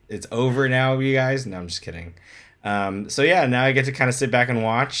it's over now, you guys. No, I'm just kidding. So yeah, now I get to kind of sit back and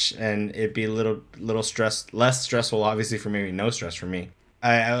watch, and it'd be a little less stressful, obviously, for me. No stress for me.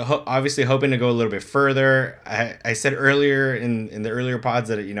 Obviously hoping to go a little bit further. I said earlier in the earlier pods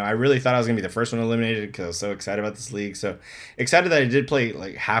that I really thought I was gonna be the first one eliminated because I was so excited about this league. So excited that I did play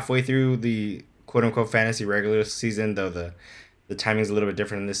like halfway through the quote unquote fantasy regular season, though the timing's a little bit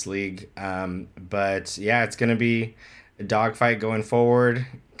different in this league. But yeah, it's gonna be a dogfight going forward.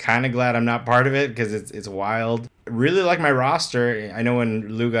 Kind of glad I'm not part of it because it's wild. Really like my roster. I know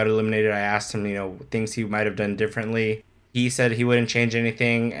when Lou got eliminated, I asked him things he might have done differently. He said he wouldn't change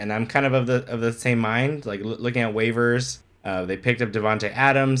anything, and I'm kind of the same mind. Like looking at waivers, they picked up Devontae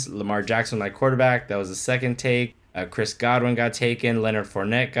Adams, Lamar Jackson, my quarterback. That was the second take. Chris Godwin got taken, Leonard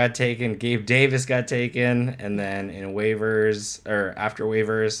Fournette got taken, Gabe Davis got taken, and then after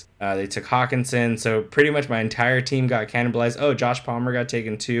waivers, they took Hawkinson. So pretty much my entire team got cannibalized. Oh, Josh Palmer got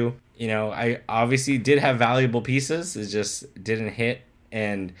taken too. I obviously did have valuable pieces. It just didn't hit.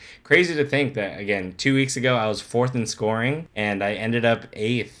 And crazy to think that, again, 2 weeks ago I was 4th in scoring, and I ended up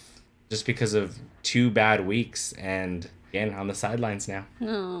 8th just because of 2 bad weeks. And again, on the sidelines now.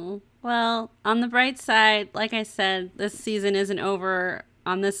 Oh, well, on the bright side, like I said, this season isn't over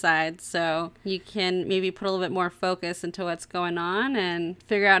on this side, so you can maybe put a little bit more focus into what's going on and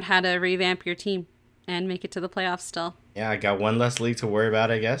figure out how to revamp your team and make it to the playoffs still. Yeah, I got one less league to worry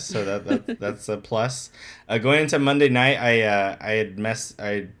about, I guess. So that's a plus. Going into Monday night,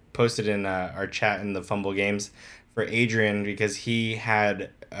 I posted in our chat in the Fumble Games for Adrian because he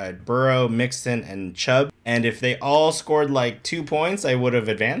had Burrow, Mixon, and Chubb, and if they all scored like 2 points, I would have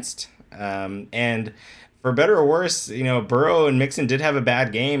advanced. And for better or worse, Burrow and Mixon did have a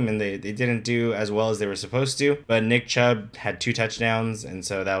bad game, and they didn't do as well as they were supposed to. But Nick Chubb had 2 touchdowns, and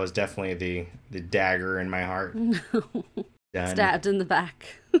so that was definitely the dagger in my heart. Done. Stabbed in the back.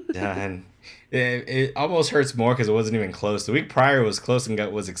 Done. It almost hurts more because it wasn't even close. The week prior was close and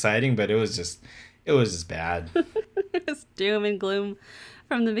was exciting, but it was just bad. It's doom and gloom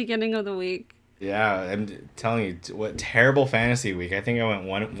from the beginning of the week. Yeah, I'm telling you, what terrible fantasy week. I think I went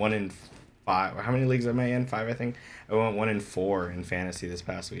one in 5. How many leagues am I in? 5, I think. I went 1 in 4 in fantasy this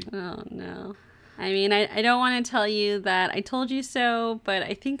past week. Oh, no. I mean, I don't want to tell you that I told you so, but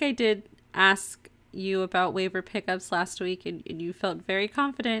I think I did ask you about waiver pickups last week, and you felt very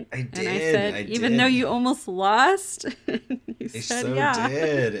confident. I did. And I said, even though you almost lost, you said,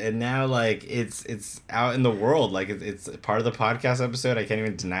 did. And now, like, it's out in the world. Like, it's part of the podcast episode. I can't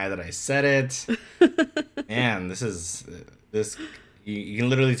even deny that I said it. Man, this. You can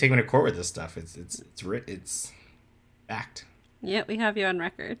literally take me to court with this stuff. It's fact. Yep, we have you on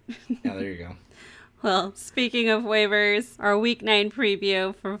record. Yeah, there you go. Well, speaking of waivers, our Week 9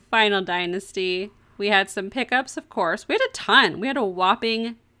 preview for Final Dynasty. We had some pickups, of course. We had a ton. We had a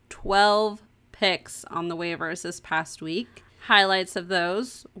whopping 12 picks on the waivers this past week. Highlights of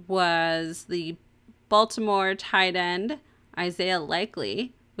those was the Baltimore tight end, Isaiah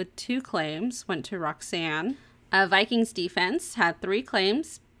Likely, with 2 claims, went to Roxanne. Vikings defense had 3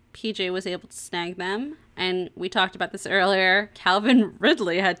 claims. PJ was able to snag them. And we talked about this earlier. Calvin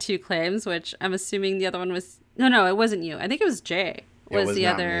Ridley had 2 claims, which I'm assuming the other one was... No, it wasn't you. I think it was Jay. Was the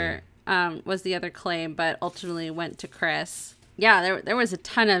other claim, but ultimately went to Chris. Yeah, there was a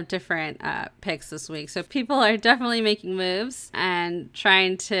ton of different picks this week. So people are definitely making moves and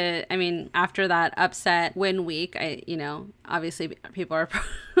trying to, I mean, after that upset win week, obviously people are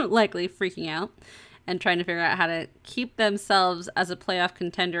likely freaking out and trying to figure out how to keep themselves as a playoff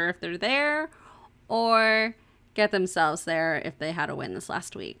contender if they're there, or get themselves there if they had a win this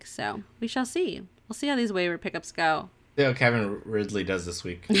last week. So we shall see. We'll see how these waiver pickups go. See how Kevin Ridley does this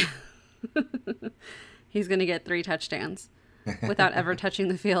week. He's going to get 3 touchdowns without ever touching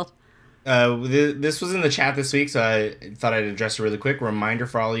the field. This was in the chat this week, so I thought I'd address it really quick. Reminder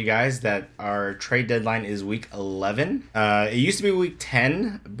for all you guys that our trade deadline is week 11. It used to be week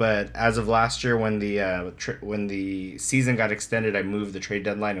 10, but as of last year, when the season got extended, I moved the trade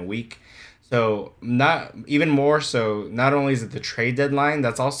deadline a week. So not only is it the trade deadline,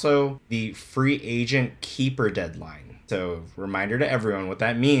 that's also the free agent keeper deadline. So reminder to everyone, what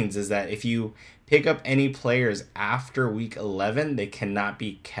that means is that if you pick up any players after week 11, they cannot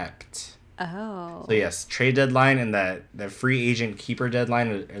be kept. Oh. So yes, trade deadline and the free agent keeper deadline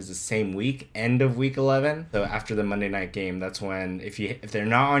is the same week, end of week 11. So after the Monday night game, that's when if they're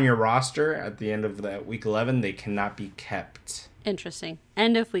not on your roster at the end of that week 11, they cannot be kept. Interesting.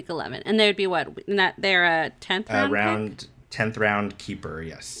 End of week 11. And they would be what? They're a 10th round pick? 10th round keeper,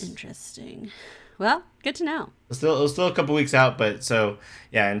 yes. Interesting. Well, good to know. It's still a couple weeks out, but so,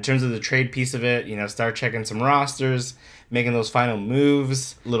 yeah, in terms of the trade piece of it, start checking some rosters, making those final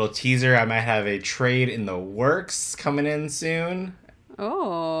moves. Little teaser, I might have a trade in the works coming in soon.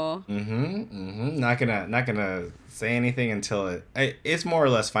 Oh. Not gonna say anything until it's more or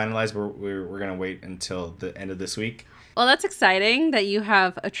less finalized. We're gonna wait until the end of this week. Well, that's exciting that you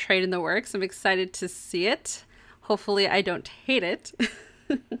have a trade in the works. I'm excited to see it. Hopefully I don't hate it.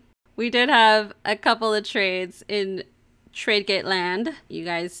 We did have a couple of trades in TradeGate land. You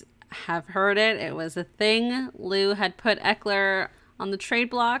guys have heard it. It was a thing. Lou had put Eckler on the trade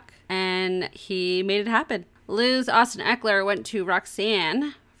block, and he made it happen. Lou's Austin Eckler went to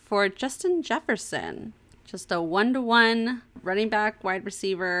Roxanne for Justin Jefferson. Just a 1-to-1 running back, wide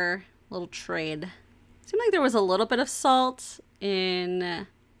receiver, little trade. Seemed like there was a little bit of salt in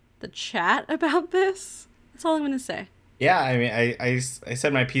the chat about this. That's all I'm going to say. Yeah, I mean, I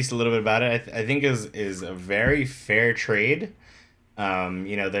said my piece a little bit about it. I think is a very fair trade.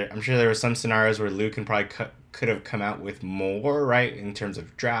 I'm sure there were some scenarios where Lou can probably could have come out with more, right, in terms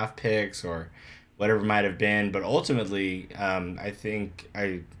of draft picks or whatever it might have been. But ultimately, I think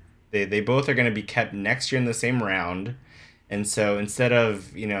they both are going to be kept next year in the same round. And so instead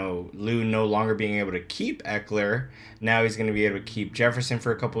of, Lou no longer being able to keep Eckler, now he's going to be able to keep Jefferson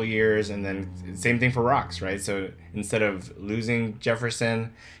for a couple of years. And then same thing for Rox, right? So instead of losing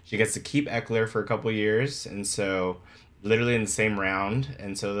Jefferson, she gets to keep Eckler for a couple of years. And so literally in the same round.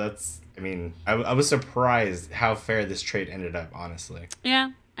 And so I was surprised how fair this trade ended up, honestly.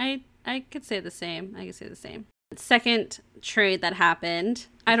 Yeah, I could say the same. Second trade that happened,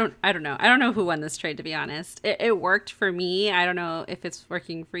 I don't know. I don't know who won this trade, to be honest. It worked for me. I don't know if it's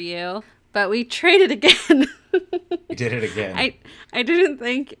working for you, but we traded again. We did it again. I didn't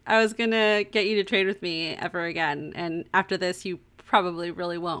think I was going to get you to trade with me ever again. And after this, you probably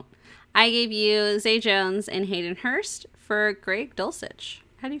really won't. I gave you Zay Jones and Hayden Hurst for Greg Dulcich.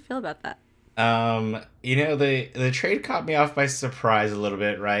 How do you feel about that? The trade caught me off by surprise a little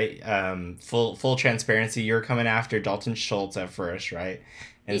bit, right? Full transparency, you're coming after Dalton Schultz at first, right?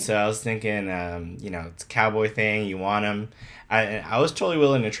 And so I was thinking, it's a Cowboy thing, you want him. I was totally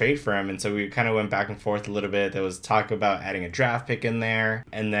willing to trade for him, and so we kind of went back and forth a little bit. There was talk about adding a draft pick in there,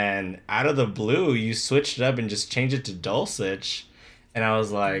 and then out of the blue, you switched it up and just changed it to Dulcich. And I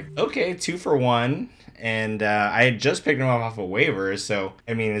was like, okay, 2 for 1. And I had just picked him up off of waivers. So,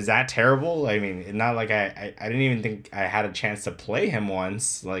 I mean, is that terrible? I mean, not like I didn't even think I had a chance to play him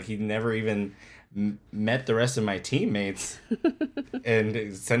once. Like, he never even met the rest of my teammates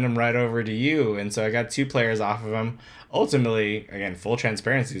and send him right over to you. And so I got 2 players off of him. Ultimately, again, full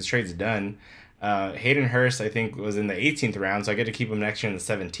transparency, this trade's done. Hayden Hurst, I think, was in the 18th round, so I get to keep him next year in the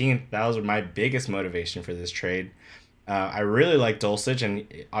 17th. That was my biggest motivation for this trade. I really like Dulcich, and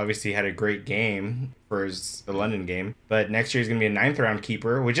obviously had a great game for the London game. But next year he's going to be a 9th-round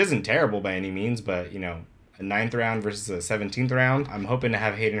keeper, which isn't terrible by any means, but, a 9th round versus a 17th round. I'm hoping to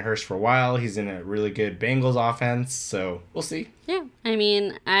have Hayden Hurst for a while. He's in a really good Bengals offense, so we'll see. Yeah, I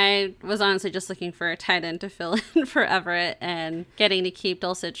mean, I was honestly just looking for a tight end to fill in for Everett, and getting to keep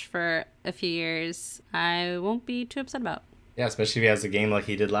Dulcich for a few years, I won't be too upset about. Yeah, especially if he has a game like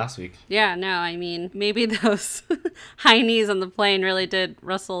he did last week. Yeah, no, I mean, maybe those high knees on the plane really did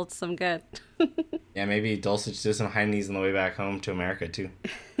Russell some good. Yeah, maybe Dulcich did some high knees on the way back home to America, too.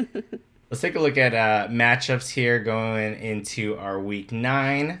 Let's take a look at matchups here going into our week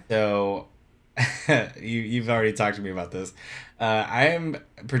 9. So you've already talked to me about this. I am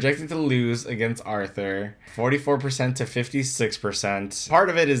projected to lose against Arthur 44% to 56%. Part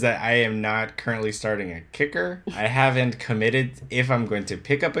of it is that I am not currently starting a kicker. I haven't committed if I'm going to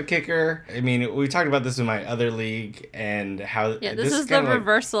pick up a kicker. I mean, we talked about this in my other league and how... Yeah, this is the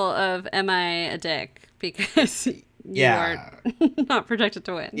reversal of am I a dick? Because... You are not projected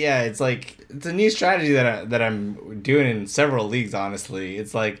to win. Yeah, it's a new strategy that I'm doing in several leagues, honestly.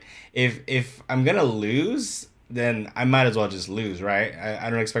 It's like if I'm gonna lose, then I might as well just lose, right? I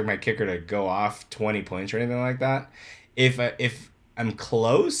don't expect my kicker to go off 20 points or anything like that. If I'm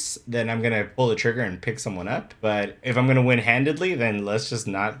close, then I'm gonna pull the trigger and pick someone up. But if I'm gonna win handedly, then let's just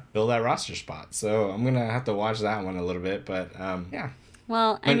not fill that roster spot. So I'm gonna have to watch that one a little bit. But yeah.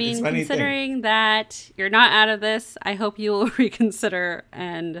 Well, I mean, considering that you're not out of this, I hope you will reconsider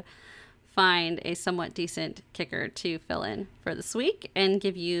and find a somewhat decent kicker to fill in for this week and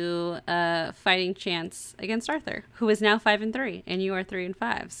give you a fighting chance against Arthur, who is now 5-3, and you are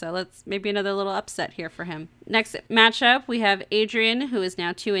 3-5. So let's maybe another little upset here for him. Next matchup, we have Adrian, who is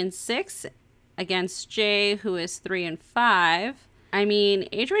now 2-6, against Jay, who is 3-5. I mean,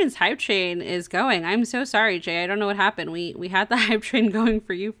 Adrian's hype train is going. I'm so sorry, Jay. I don't know what happened. We had the hype train going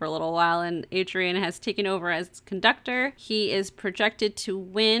for you for a little while, and Adrian has taken over as conductor. He is projected to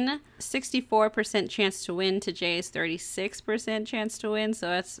win, 64% chance to win to Jay's 36% chance to win, so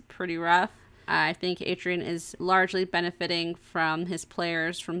that's pretty rough. I think Adrian is largely benefiting from his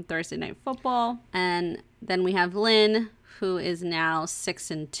players from Thursday Night Football. And then we have Lynn, who is now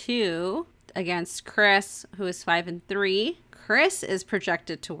 6-2, against Chris, who is 5-3. Chris is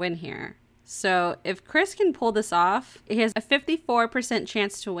projected to win here. So if Chris can pull this off, he has a 54%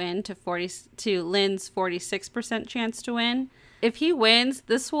 chance to win to Lynn's 46% chance to win. If he wins,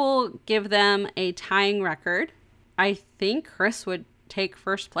 this will give them a tying record. I think Chris would take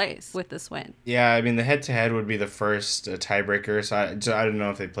first place with this win. Yeah, I mean, the head-to-head would be the first tiebreaker, so I don't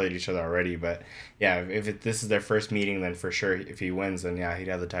know if they played each other already, but yeah, if this is their first meeting, then for sure, if he wins, then yeah, he'd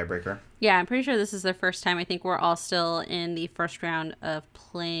have the tiebreaker. Yeah, I'm pretty sure this is their first time. I think we're all still in the first round of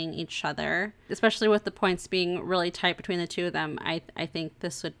playing each other, especially with the points being really tight between the two of them. I think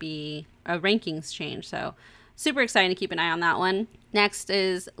this would be a rankings change, so super exciting to keep an eye on that one. Next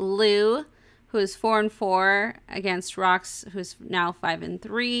is Lou, who is 4-4 against Rox, who's now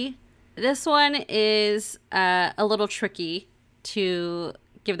 5-3. This one is a little tricky to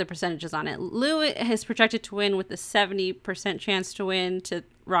give the percentages on it. Lou is projected to win with a 70% chance to win to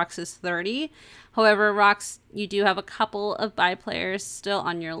Rox's 30. However, Rox, you do have a couple of bye players still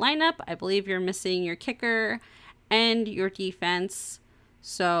on your lineup. I believe you're missing your kicker and your defense.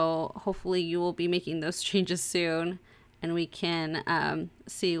 So hopefully you will be making those changes soon, and we can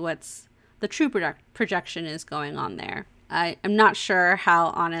see what's the true projection is going on there. I'm not sure how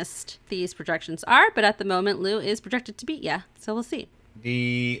honest these projections are, but at the moment, Lou is projected to beat ya, so we'll see.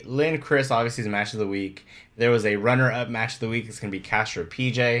 The Lynn Chris obviously is match of the week. There was a runner-up match of the week. It's going to be Castro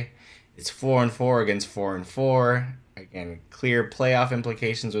PJ. It's 4-4 against 4-4. Again, clear playoff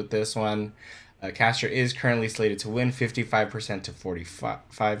implications with this one. Castro is currently slated to win 55% to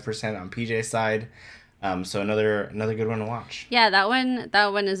 45% on PJ's side. So another good one to watch. Yeah, that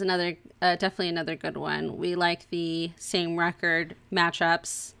one is another definitely another good one. We like the same record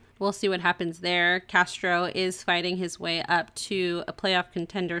matchups. We'll see what happens there. Castro is fighting his way up to a playoff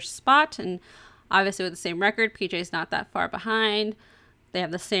contender spot, and obviously with the same record, PJ's not that far behind. They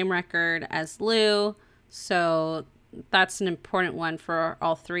have the same record as Lou, so that's an important one for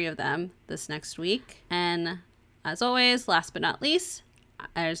all three of them this next week. And as always, last but not least,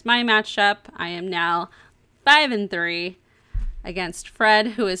 there's my matchup. I am now 5-3 against Fred,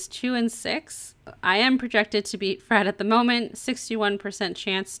 who is 2-6. I am projected to beat Fred at the moment. 61%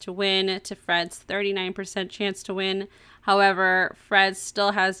 chance to win to Fred's 39% chance to win. However, Fred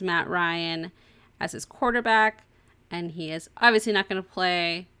still has Matt Ryan as his quarterback, and he is obviously not going to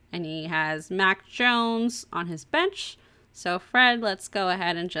play. And he has Mac Jones on his bench. So, Fred, let's go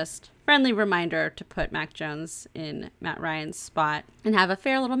ahead and just friendly reminder to put Mac Jones in Matt Ryan's spot and have a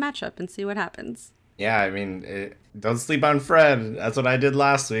fair little matchup and see what happens. Yeah, I mean, don't sleep on Fred. That's what I did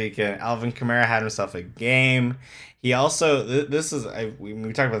last week. And Alvin Kamara had himself a game. He also, we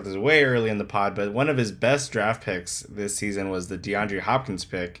talked about this way early in the pod, but one of his best draft picks this season was the DeAndre Hopkins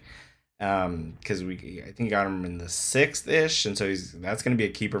pick. Because I think he got him in the 6th-ish, and so that's going to be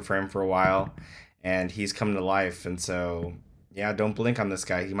a keeper for him for a while, and he's coming to life. And so, yeah, don't blink on this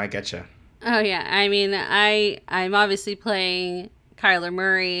guy. He might get you. Oh, yeah. I mean, I'm obviously playing Kyler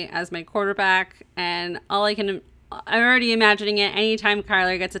Murray as my quarterback, and I'm already imagining it. Anytime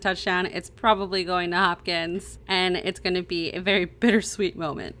Kyler gets a touchdown, it's probably going to Hopkins, and it's going to be a very bittersweet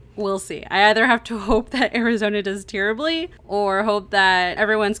moment. We'll see. I either have to hope that Arizona does terribly or hope that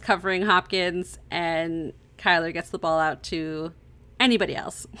everyone's covering Hopkins and Kyler gets the ball out to anybody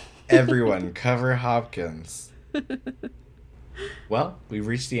else. Everyone cover Hopkins. Well, we've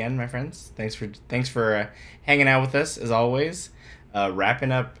reached the end, my friends. Thanks for hanging out with us as always.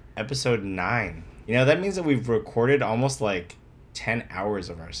 Wrapping up episode 9. That means that we've recorded almost like 10 hours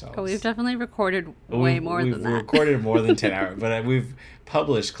of ourselves. Oh, we've definitely recorded way more than that. We've recorded more than 10 hours, but we've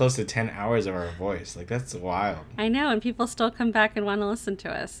published close to 10 hours of our voice. Like, that's wild. I know, and people still come back and want to listen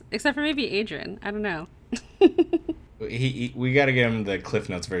to us. Except for maybe Adrian. I don't know. We got to get him the Cliff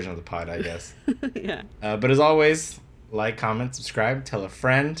Notes version of the pod, I guess. Yeah. But as always, like, comment, subscribe, tell a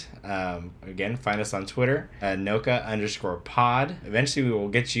friend. Again, find us on Twitter, Noka_pod. Eventually, we will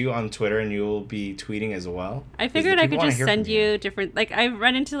get you on Twitter, and you will be tweeting as well. I figured I could just send you different... Like, I've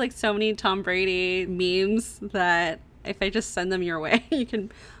run into, like, so many Tom Brady memes that if I just send them your way, you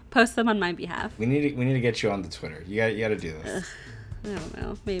can post them on my behalf. We need to get you on the Twitter. You got to do this. I don't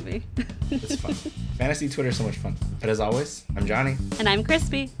know. Maybe. It's fun. Fantasy Twitter is so much fun. But as always, I'm Jhonny. And I'm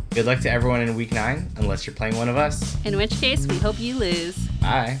Crispy. Good luck to everyone in week 9, unless you're playing one of us. In which case, we hope you lose.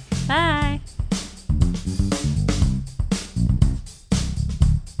 Bye. Bye.